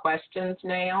up for questions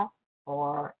now,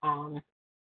 or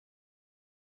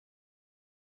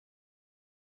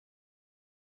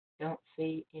don't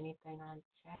see anything on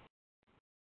chat.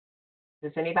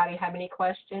 Does anybody have any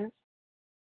questions?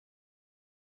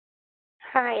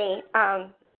 Hi,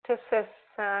 this is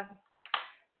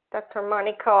Dr.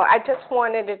 Monico. I just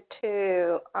wanted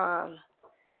to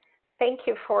thank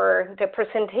you for the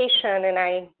presentation, and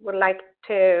I would like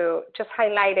to just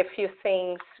highlight a few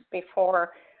things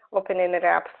before opening it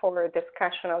up for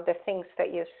discussion of the things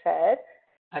that you said.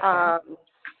 Okay.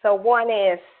 So one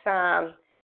is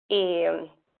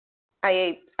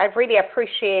I really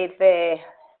appreciate the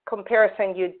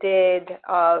comparison you did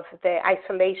of the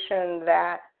isolation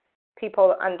that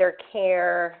people under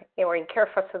care or in care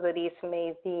facilities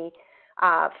may be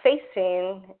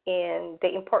facing, in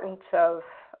the importance of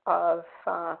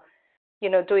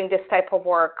doing this type of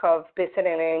work of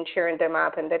visiting and cheering them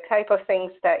up, and the type of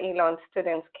things that Elon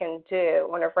students can do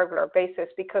on a regular basis,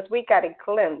 because we got a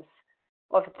glimpse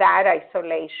of that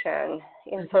isolation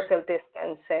in social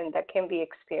distancing that can be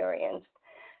experienced.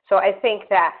 So I think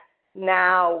that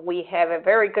now we have a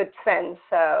very good sense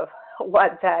of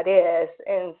what that is,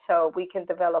 and so we can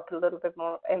develop a little bit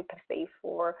more empathy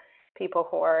for people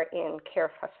who are in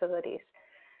care facilities.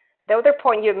 The other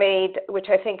point you made, which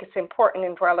I think is important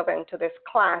and relevant to this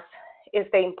class, is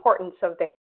the importance of the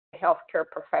healthcare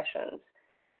professions.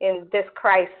 And this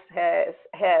crisis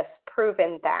has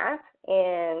proven that,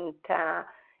 and that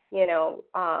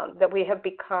we have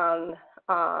become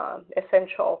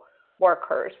essential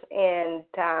workers. And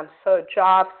so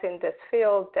jobs in this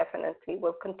field definitely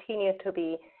will continue to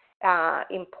be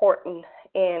important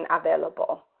and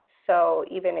available. So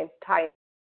even in time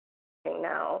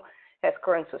now has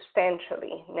grown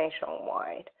substantially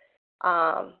nationwide.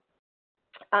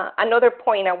 Another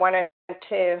point I wanted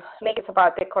to make is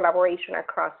about the collaboration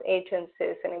across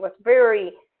agencies, and it was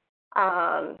very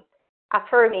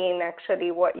affirming, actually,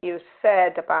 what you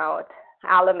said about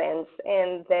elements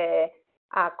in the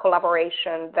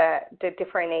collaboration that the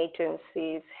different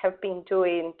agencies have been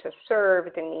doing to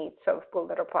serve the needs of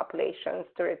vulnerable populations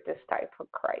during this type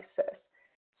of crisis.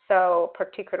 So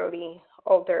particularly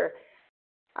older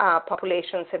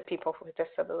populations and people with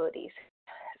disabilities.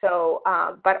 So,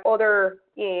 but other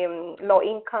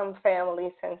low-income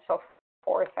families and so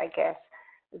forth, I guess,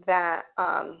 that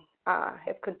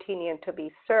have continued to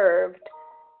be served.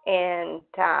 And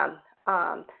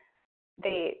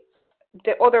the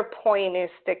other point is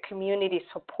the community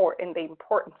support and the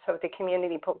importance of the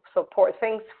community support.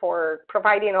 Thanks for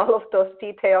providing all of those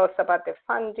details about the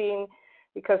funding,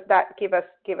 because that give us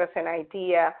an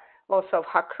idea also of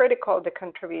how critical the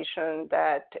contribution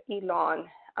that Elon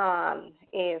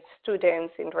is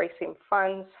students in raising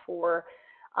funds for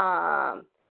a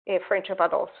Friendship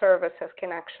Adult Services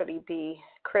can actually be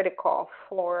critical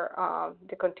for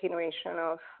the continuation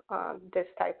of this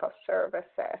type of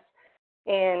services.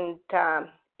 And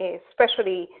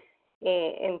especially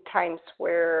in times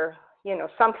where,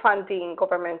 some funding,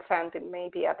 government funding may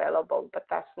be available, but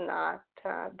that's not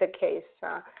the case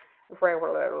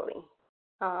regularly.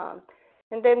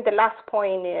 And then the last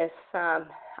point is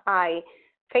I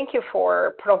thank you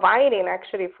for providing,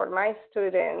 actually, for my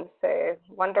students a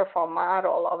wonderful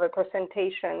model of a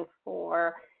presentation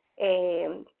for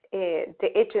the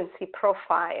agency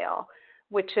profile,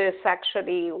 which is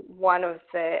actually one of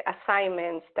the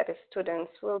assignments that the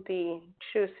students will be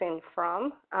choosing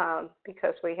from,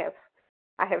 because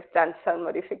I have done some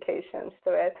modifications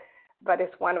to it, but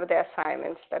it's one of the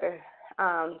assignments that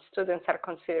students are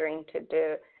considering to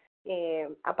do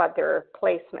about their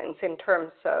placements in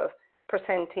terms of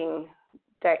presenting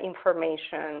the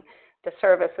information, the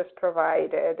services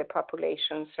provided, the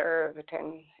population served,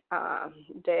 and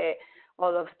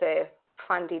all of the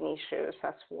funding issues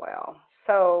as well.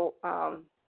 So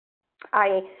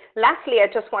lastly, I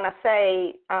just want to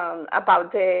say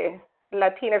about the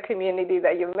Latino community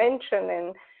that you mentioned,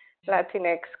 and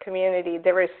Latinx community,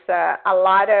 there is a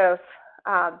lot of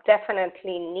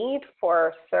definitely need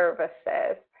for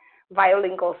services,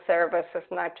 bilingual services,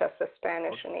 not just the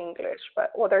Spanish and English,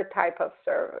 but other type of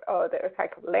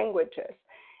languages.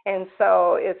 And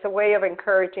so it's a way of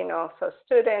encouraging also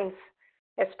students,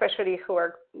 especially who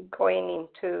are going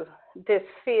into this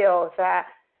field, that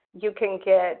you can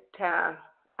get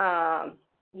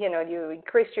you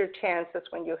increase your chances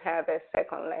when you have a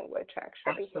second language,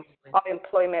 actually, Absolutely. of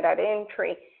employment at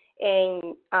entry.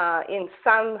 And in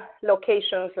some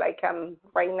locations, like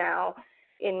right now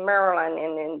in Maryland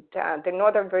and in the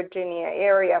Northern Virginia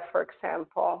area, for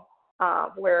example,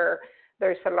 where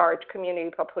there's a large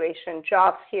community population,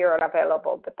 jobs here are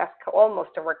available, but that's almost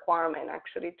a requirement,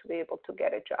 actually, to be able to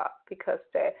get a job, because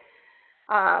the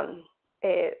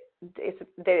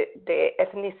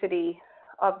ethnicity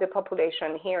of the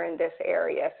population here in this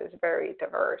area is very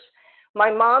diverse. My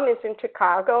mom is in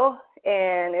Chicago,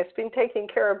 and it's been taken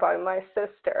care of by my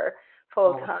sister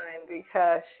full time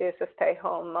because she's a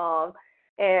stay-home mom.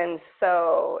 And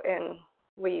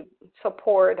we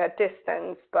support at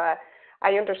distance, but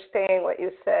I understand what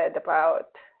you said about,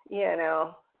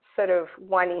 sort of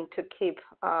wanting to keep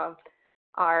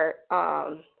our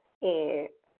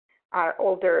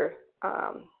older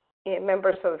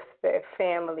members of the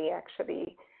family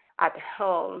actually at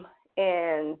home.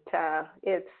 And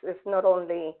it's not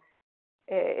only,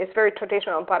 it's very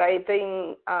traditional, but I've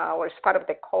been, or it's part of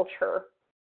the culture.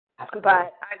 Absolutely.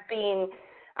 But I've been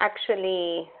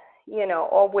actually,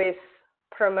 always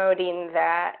promoting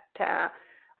that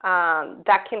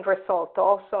that can result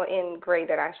also in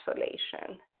greater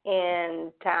isolation,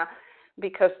 and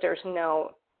because there's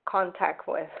no contact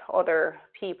with other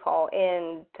people,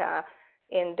 and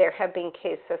there have been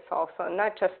cases also,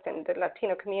 not just in the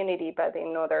Latino community, but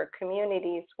in other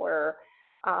communities where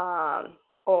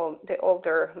the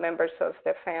older members of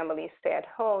the family stay at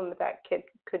home, that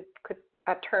could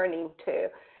turn into,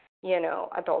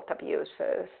 adult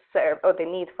abuses, or the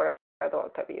need for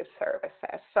adult abuse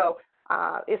services. So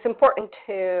it's important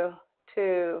to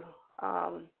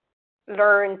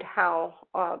learn how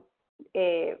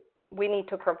we need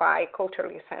to provide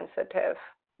culturally sensitive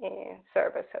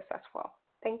services as well.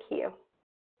 Thank you.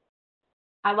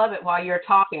 I love it. While you're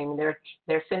talking,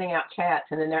 they're sending out chats,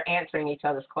 and then they're answering each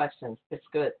other's questions. It's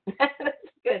good.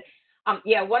 It's good.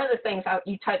 Yeah, one of the things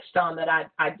you touched on that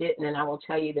I didn't, and I will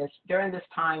tell you this, during this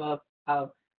time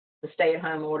of the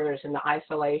stay-at-home orders and the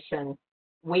isolation,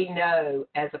 we know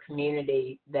as a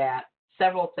community that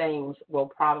several things will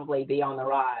probably be on the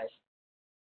rise.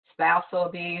 Spousal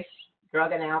abuse,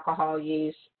 drug and alcohol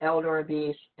use, elder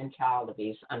abuse, and child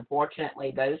abuse.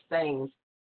 Unfortunately, those things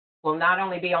will not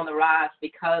only be on the rise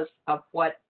because of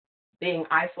what being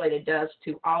isolated does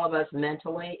to all of us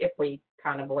mentally. If we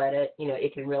kind of let it,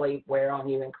 it can really wear on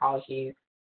you and cause you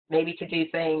maybe to do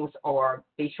things or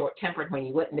be short-tempered when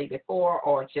you wouldn't be before,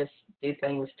 or just do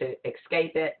things to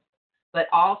escape it. But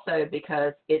also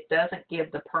because it doesn't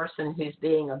give the person who's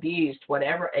being abused,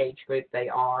 whatever age group they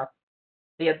are,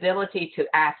 the ability to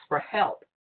ask for help,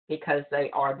 because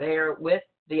they are there with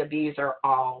the abuser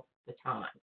all the time.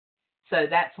 So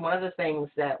that's one of the things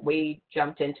that we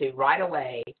jumped into right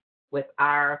away with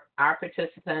our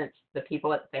participants, the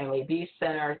people at the Family Abuse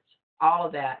Center, all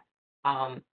of that,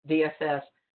 DSS.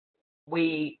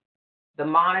 The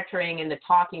monitoring and the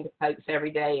talking to folks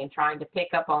every day and trying to pick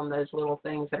up on those little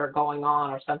things that are going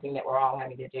on are something that we're all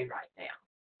having to do right now,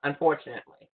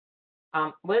 unfortunately.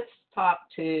 Let's talk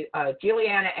to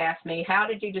Juliana asked me, how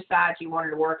did you decide you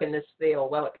wanted to work in this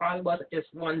field? Well, it probably wasn't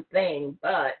just one thing,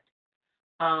 but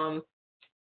I've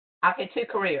had two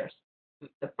careers.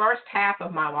 The first half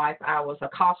of my life, I was a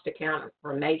cost accountant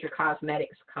for major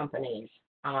cosmetics companies,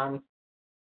 and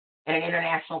an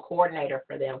international coordinator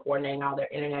for them, coordinating all their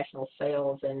international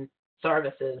sales and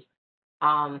services.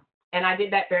 And I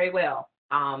did that very well.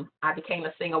 I became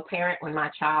a single parent when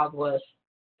my child was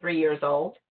 3 years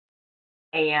old,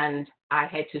 and I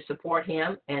had to support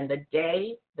him. And the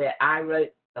day that I wrote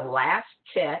the last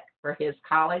check for his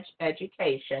college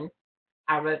education,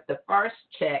 I wrote the first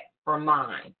check for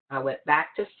mine. I went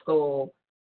back to school.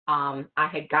 I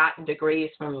had gotten degrees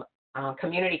from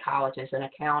community colleges in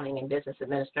accounting and business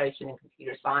administration and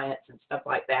computer science and stuff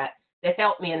like that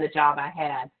helped me in the job I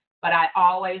had. But I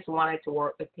always wanted to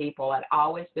work with people. I'd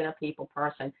always been a people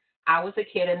person. I was a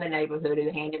kid in the neighborhood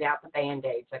who handed out the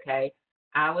Band-Aids, okay?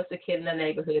 I was the kid in the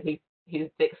neighborhood who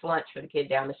fixed lunch for the kid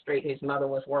down the street whose mother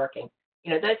was working.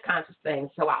 Those kinds of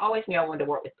things. So I always knew I wanted to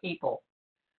work with people.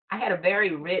 I had a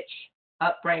very rich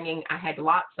upbringing. I had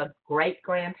lots of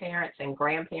great-grandparents and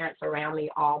grandparents around me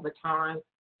all the time.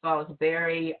 So I was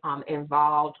very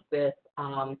involved with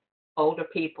older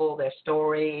people, their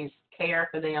stories, care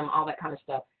for them, all that kind of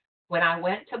stuff. When I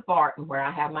went to Barton, where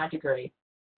I have my degree,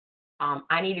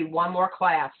 I needed one more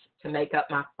class to make up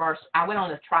my first. I went on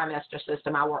the trimester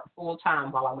system. I worked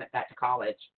full-time while I went back to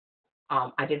college.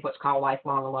 I did what's called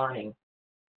lifelong learning.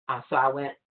 So I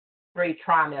went 3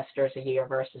 trimesters a year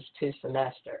versus 2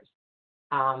 semesters.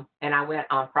 And I went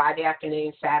on Friday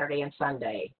afternoon, Saturday, and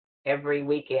Sunday. every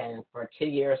weekend for 2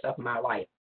 years of my life.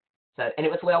 So, and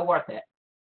it was well worth it.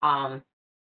 Um,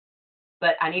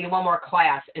 but I needed one more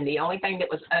class, and the only thing that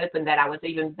was open that I was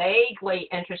even vaguely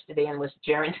interested in was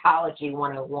Gerontology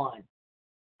 101.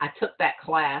 I took that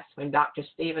class from Dr.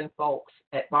 Stephen Folks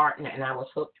at Barton, and I was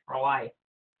hooked for life.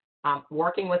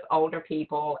 Working with older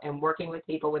people and working with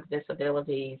people with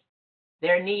disabilities,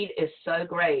 their need is so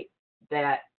great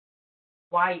that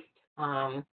quite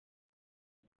the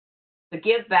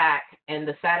give back and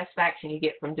the satisfaction you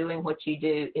get from doing what you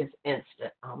do is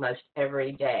instant almost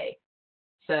every day.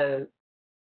 So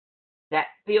that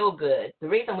feel good. The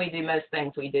reason we do most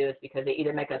things we do is because they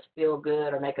either make us feel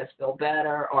good or make us feel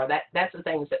better, or that's the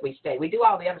things that we stay. We do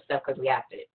all the other stuff because we have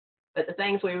to. But the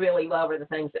things we really love are the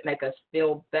things that make us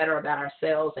feel better about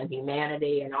ourselves and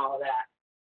humanity and all of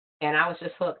that. And I was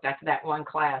just hooked after that one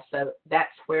class. So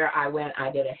that's where I went.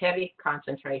 I did a heavy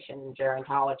concentration in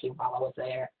gerontology while I was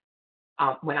there.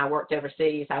 When I worked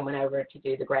overseas, I went over to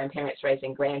do the Grandparents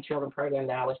Raising Grandchildren program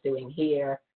that I was doing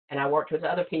here. And I worked with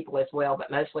other people as well,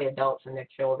 but mostly adults and their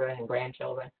children and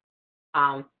grandchildren.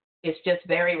 It's just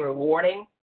very rewarding.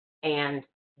 And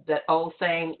the old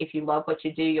saying, if you love what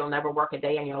you do, you'll never work a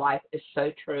day in your life, is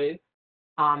so true.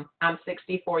 I'm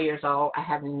 64 years old. I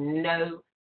have no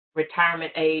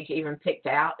retirement age even picked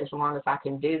out as long as I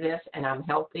can do this, and I'm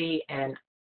healthy, and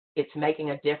it's making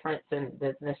a difference, and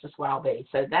this is where I'll be.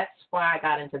 So that's why I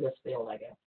got into this field, I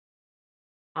guess.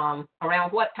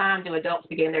 Around what time do adults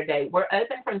begin their day? We're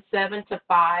open from 7 to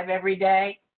 5 every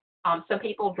day. Some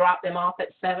people drop them off at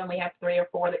 7. We have 3 or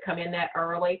 4 that come in that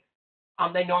early.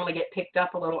 They normally get picked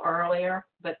up a little earlier,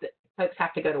 but the folks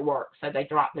have to go to work, so they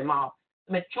drop them off.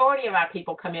 The majority of our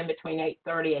people come in between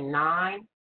 8:30 and 9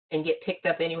 and get picked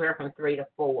up anywhere from 3 to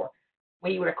 4.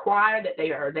 We require that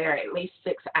they are there at least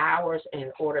 6 hours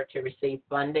in order to receive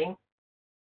funding.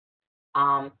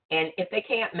 And if they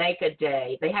can't make a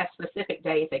day, they have specific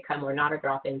days they come. We're not a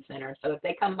drop-in center. So if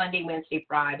they come Monday, Wednesday,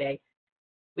 Friday,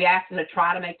 we ask them to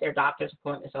try to make their doctor's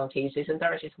appointments on Tuesdays and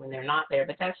Thursdays when they're not there,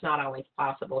 but that's not always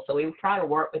possible. So we try to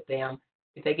work with them.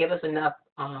 If they give us enough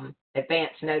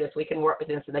advance notice, we can work with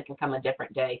them so they can come a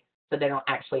different day so they don't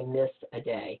actually miss a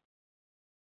day.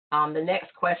 The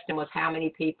next question was how many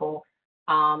people.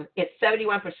 It's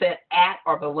 71% at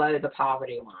or below the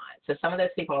poverty line. So some of those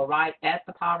people are right at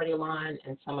the poverty line,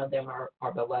 and some of them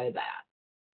are below that.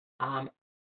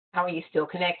 How are you still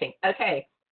connecting? Okay.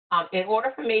 In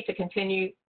order for me to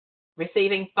continue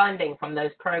receiving funding from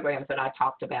those programs that I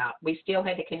talked about, we still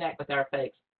had to connect with our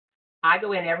folks. I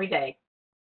go in every day,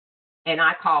 and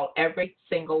I call every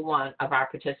single one of our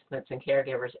participants and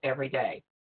caregivers every day.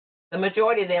 The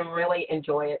majority of them really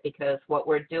enjoy it because what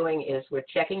we're doing is we're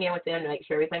checking in with them to make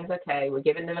sure everything's okay. We're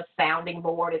giving them a sounding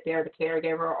board if they're the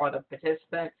caregiver or the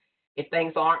participant. If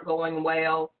things aren't going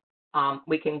well,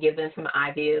 we can give them some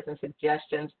ideas and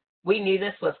suggestions. We knew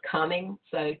this was coming,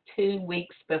 so 2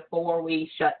 weeks before we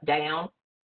shut down,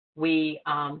 we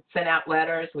sent out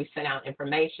letters, we sent out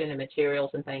information and materials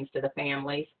and things to the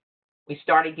families. We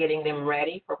started getting them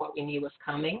ready for what we knew was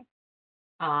coming.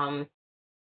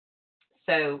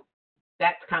 So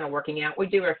that's kind of working out. We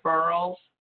do referrals,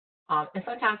 and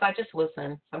sometimes I just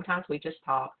listen. Sometimes we just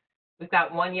talk. We've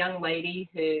got one young lady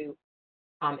who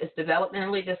is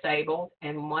developmentally disabled,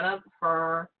 and one of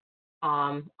her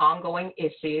ongoing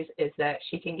issues is that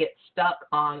she can get stuck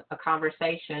on a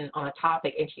conversation on a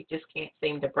topic, and she just can't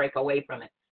seem to break away from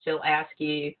it. She'll ask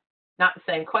you not the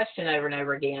same question over and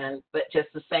over again, but just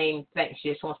the same thing. She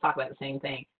just wants to talk about the same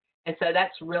thing. And so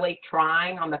that's really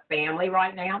trying on the family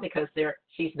right now because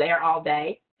she's there all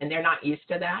day and they're not used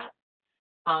to that.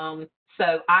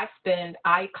 So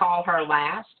I call her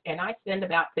last, and I spend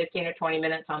about 15 or 20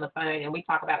 minutes on the phone, and we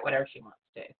talk about whatever she wants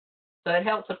to. So it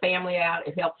helps the family out,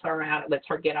 it helps her out, it lets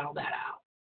her get all that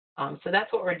out. So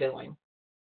that's what we're doing.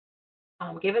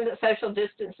 Given that social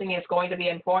distancing is going to be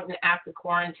important after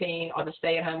quarantine or the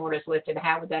stay-at-home order is lifted,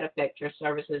 how would that affect your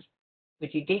services?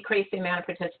 Would you decrease the amount of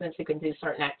participants who can do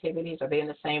certain activities or be in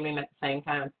the same room at the same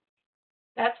time?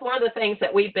 That's one of the things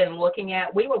that we've been looking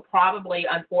at. We will probably,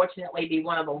 unfortunately, be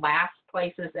one of the last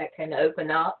places that can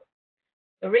open up.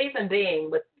 The reason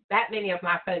being, with that many of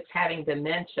my folks having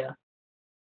dementia,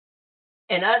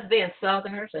 and us being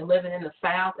Southerners and living in the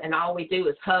South, and all we do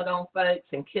is hug on folks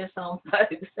and kiss on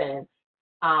folks, and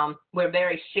we're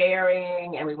very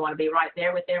sharing, and we want to be right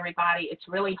there with everybody. It's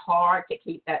really hard to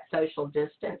keep that social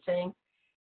distancing.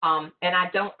 And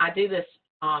I do this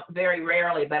very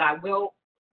rarely, but I will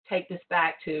take this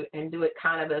back to and do it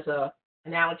kind of as a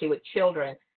analogy with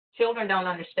children. Children don't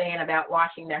understand about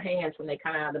washing their hands when they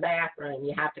come out of the bathroom.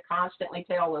 You have to constantly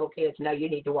tell little kids, no, you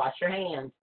need to wash your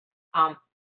hands.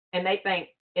 And they think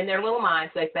in their little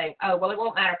minds, they think, oh, well, it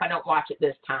won't matter if I don't watch it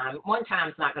this time. One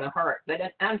time's not going to hurt. But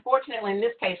unfortunately, in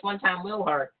this case, one time will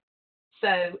hurt.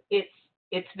 So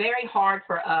it's very hard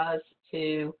for us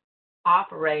to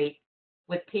operate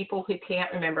with people who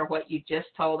can't remember what you just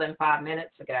told them 5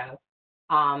 minutes ago,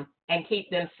 and keep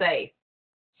them safe.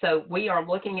 So we are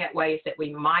looking at ways that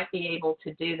we might be able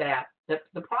to do that.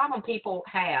 The problem people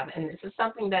have, and this is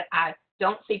something that I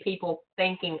don't see people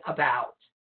thinking about,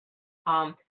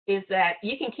 is that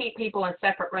you can keep people in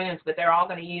separate rooms, but they're all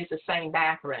going to use the same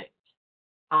bathrooms.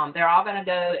 They're all going to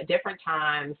go at different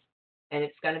times, and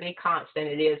it's going to be constant.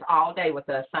 It is all day with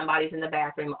us. Somebody's in the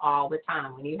bathroom all the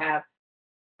time. When you have,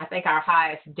 I think our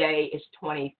highest day is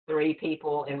 23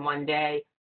 people in one day.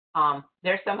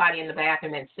 There's somebody in the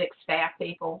bathroom and 6 staff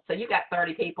people. So you've got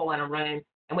 30 people in a room,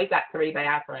 and we've got 3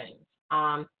 bathrooms.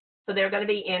 So they're going to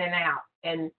be in and out.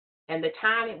 And the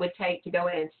time it would take to go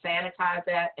in and sanitize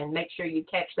that and make sure you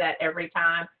catch that every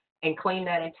time and clean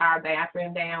that entire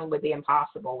bathroom down would be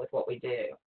impossible with what we do.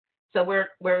 So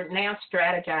we're now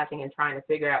strategizing and trying to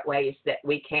figure out ways that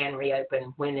we can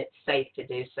reopen when it's safe to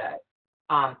do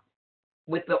so.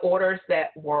 With the orders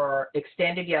that were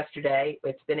extended yesterday,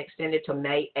 it's been extended to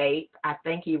May 8th. I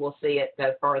think you will see it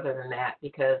go further than that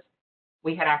because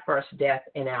we had our first death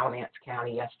in Alamance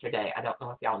County yesterday. I don't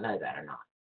know if y'all know that or not,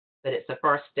 but it's the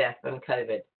first death from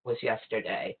COVID was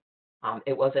yesterday.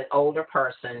 It was an older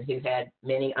person who had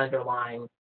many underlying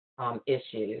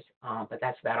issues, but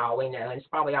that's about all we know, and it's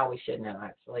probably all we should know,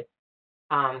 actually.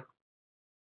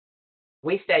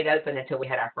 We stayed open until we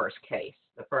had our first case.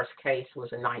 The first case was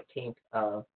the 19th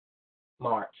of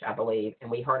March, I believe,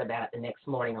 and we heard about it the next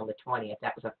morning on the 20th.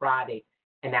 That was a Friday,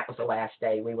 and that was the last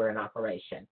day we were in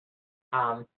operation.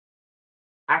 Our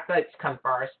folks come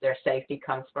first. Their safety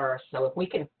comes first. So if we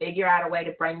can figure out a way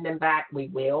to bring them back, we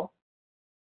will.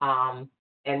 And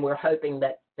we're hoping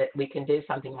that we can do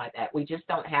something like that. We just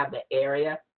don't have the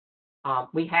area.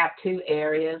 We have 2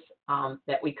 areas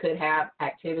that we could have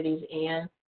activities in.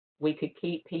 We could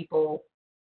keep people,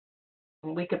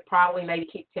 we could probably maybe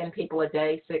keep 10 people a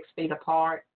day, 6 feet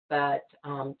apart, but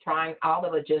trying all the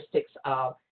logistics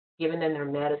of giving them their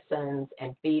medicines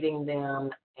and feeding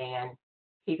them and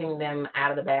keeping them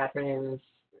out of the bathrooms,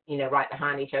 right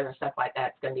behind each other and stuff like that,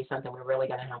 it's going to be something we're really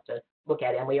going to have to look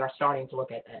at, and we are starting to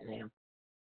look at that now.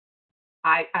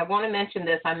 I want to mention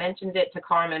this. I mentioned it to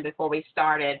Carmen before we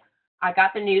started. I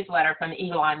got the newsletter from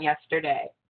Elon yesterday,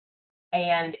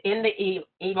 and in the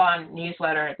Elon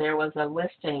newsletter, there was a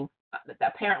listing.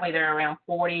 Apparently, there are around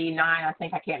 49, I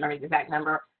think, I can't remember the exact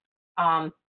number,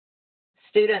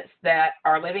 students that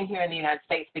are living here in the United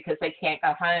States because they can't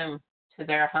go home to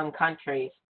their home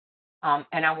countries.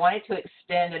 And I wanted to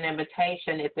extend an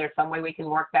invitation if there's some way we can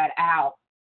work that out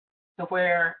to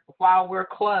where while we're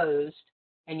closed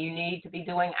and you need to be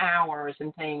doing hours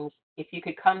and things, if you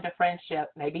could come to Friendship,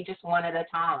 maybe just 1 at a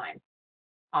time,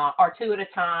 or 2 at a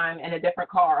time in a different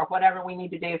car, or whatever we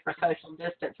need to do for social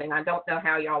distancing. I don't know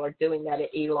how y'all are doing that at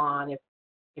Elon,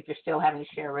 if you're still having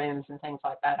to share rooms and things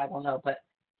like that, I don't know. But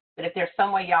if there's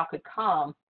some way y'all could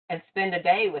come and spend a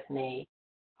day with me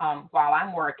while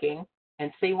I'm working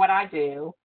and see what I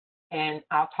do, and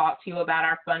I'll talk to you about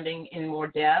our funding in more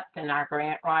depth and our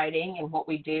grant writing and what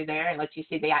we do there, and let you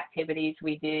see the activities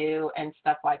we do and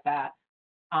stuff like that.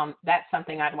 That's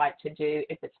something I'd like to do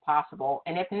if it's possible.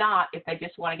 And if not, if they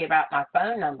just want to give out my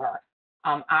phone number,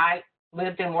 I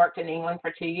lived and worked in England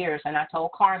for 2 years, and I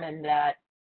told Carmen that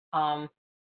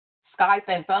Skype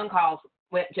and phone calls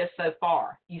went just so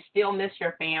far. You still miss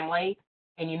your family,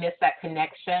 and you miss that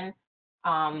connection,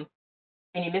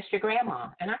 and you miss your grandma.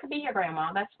 And I could be your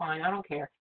grandma. That's fine. I don't care.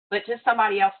 But just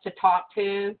somebody else to talk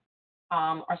to,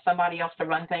 or somebody else to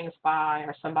run things by,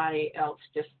 or somebody else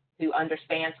just who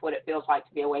understands what it feels like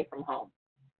to be away from home.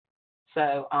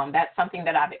 So that's something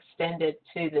that I've extended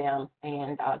to them,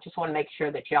 and just want to make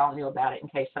sure that y'all knew about it in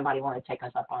case somebody wanted to take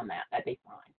us up on that. That'd be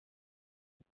fine.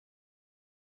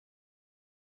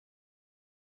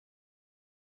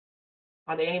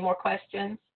 Are there any more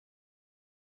questions?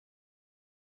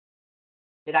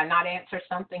 Did I not answer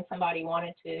something somebody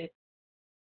wanted to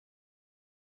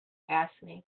ask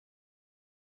me?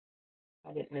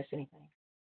 I didn't miss anything.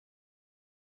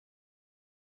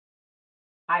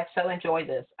 I so enjoyed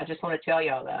this. I just want to tell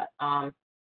y'all that.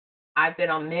 I've been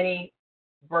on many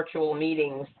virtual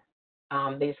meetings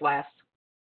these last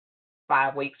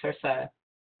 5 weeks or so.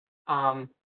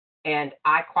 And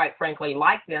I quite frankly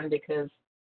like them because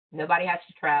nobody has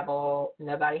to travel,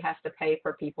 nobody has to pay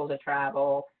for people to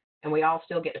travel, and we all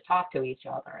still get to talk to each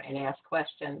other and ask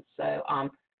questions. So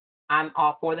I'm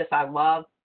all for this. I love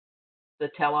the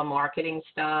telemarketing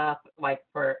stuff, like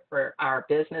for our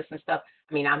business and stuff.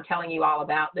 I mean, I'm telling you all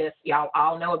about this. Y'all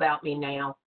all know about me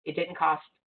now. It didn't cost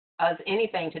us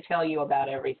anything to tell you about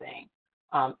everything.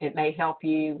 It may help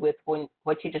you with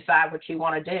what you decide what you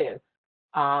want to do.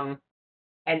 And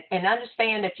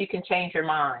understand that you can change your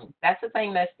mind. That's the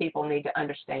thing most people need to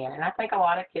understand. And I think a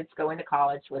lot of kids go into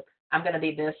college with, I'm going to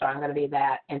be this or I'm going to be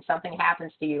that, and something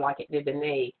happens to you like it did to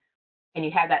me, and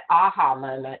you have that aha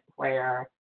moment where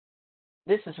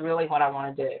this is really what I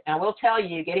want to do. And I will tell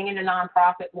you, getting into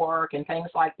nonprofit work and things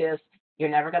like this, you're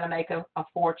never going to make a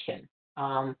fortune.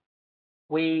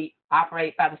 We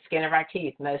operate by the skin of our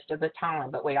teeth most of the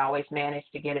time, but we always manage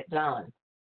to get it done.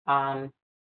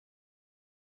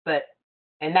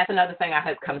 And that's another thing I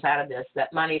hope comes out of this,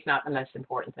 that money's not the most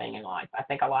important thing in life. I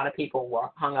think a lot of people were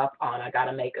hung up on, I got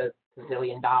to make $1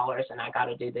 zillion and I got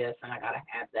to do this and I got to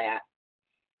have that.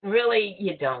 Really,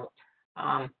 you don't.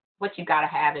 What you've got to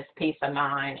have is peace of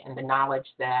mind and the knowledge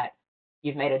that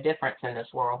you've made a difference in this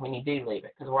world when you do leave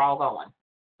it, because we're all going.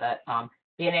 But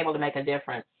being able to make a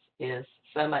difference is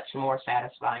so much more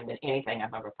satisfying than anything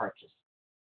I've ever purchased.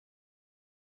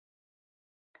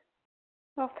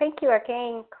 Well, thank you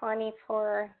again, Connie,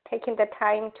 for taking the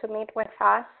time to meet with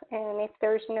us. And if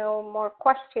there's no more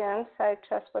questions, I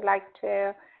just would like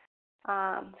to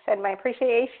send my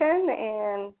appreciation.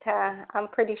 And I'm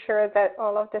pretty sure that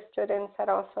all of the students are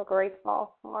also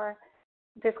grateful for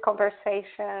this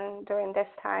conversation during this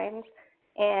time.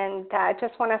 And I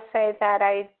just want to say that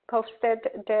I posted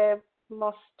the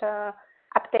most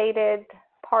updated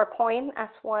PowerPoint as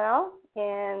well.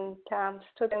 And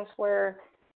students were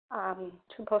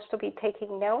supposed to be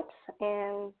taking notes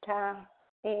and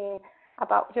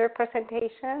about your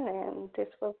presentation, and this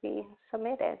will be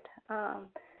submitted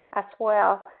as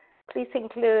well. Please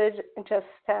include just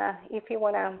if you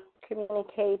want to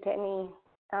communicate any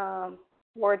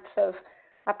words of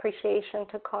appreciation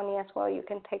to Connie as well, you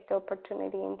can take the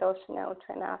opportunity in those notes,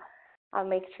 and I'll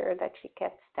make sure that she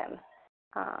gets them.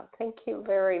 Thank you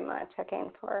very much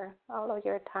again for all of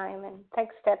your time, and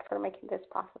thanks, Ted, for making this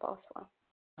possible as well.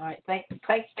 All right. Thanks,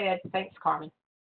 Ted. Thanks, Carmen.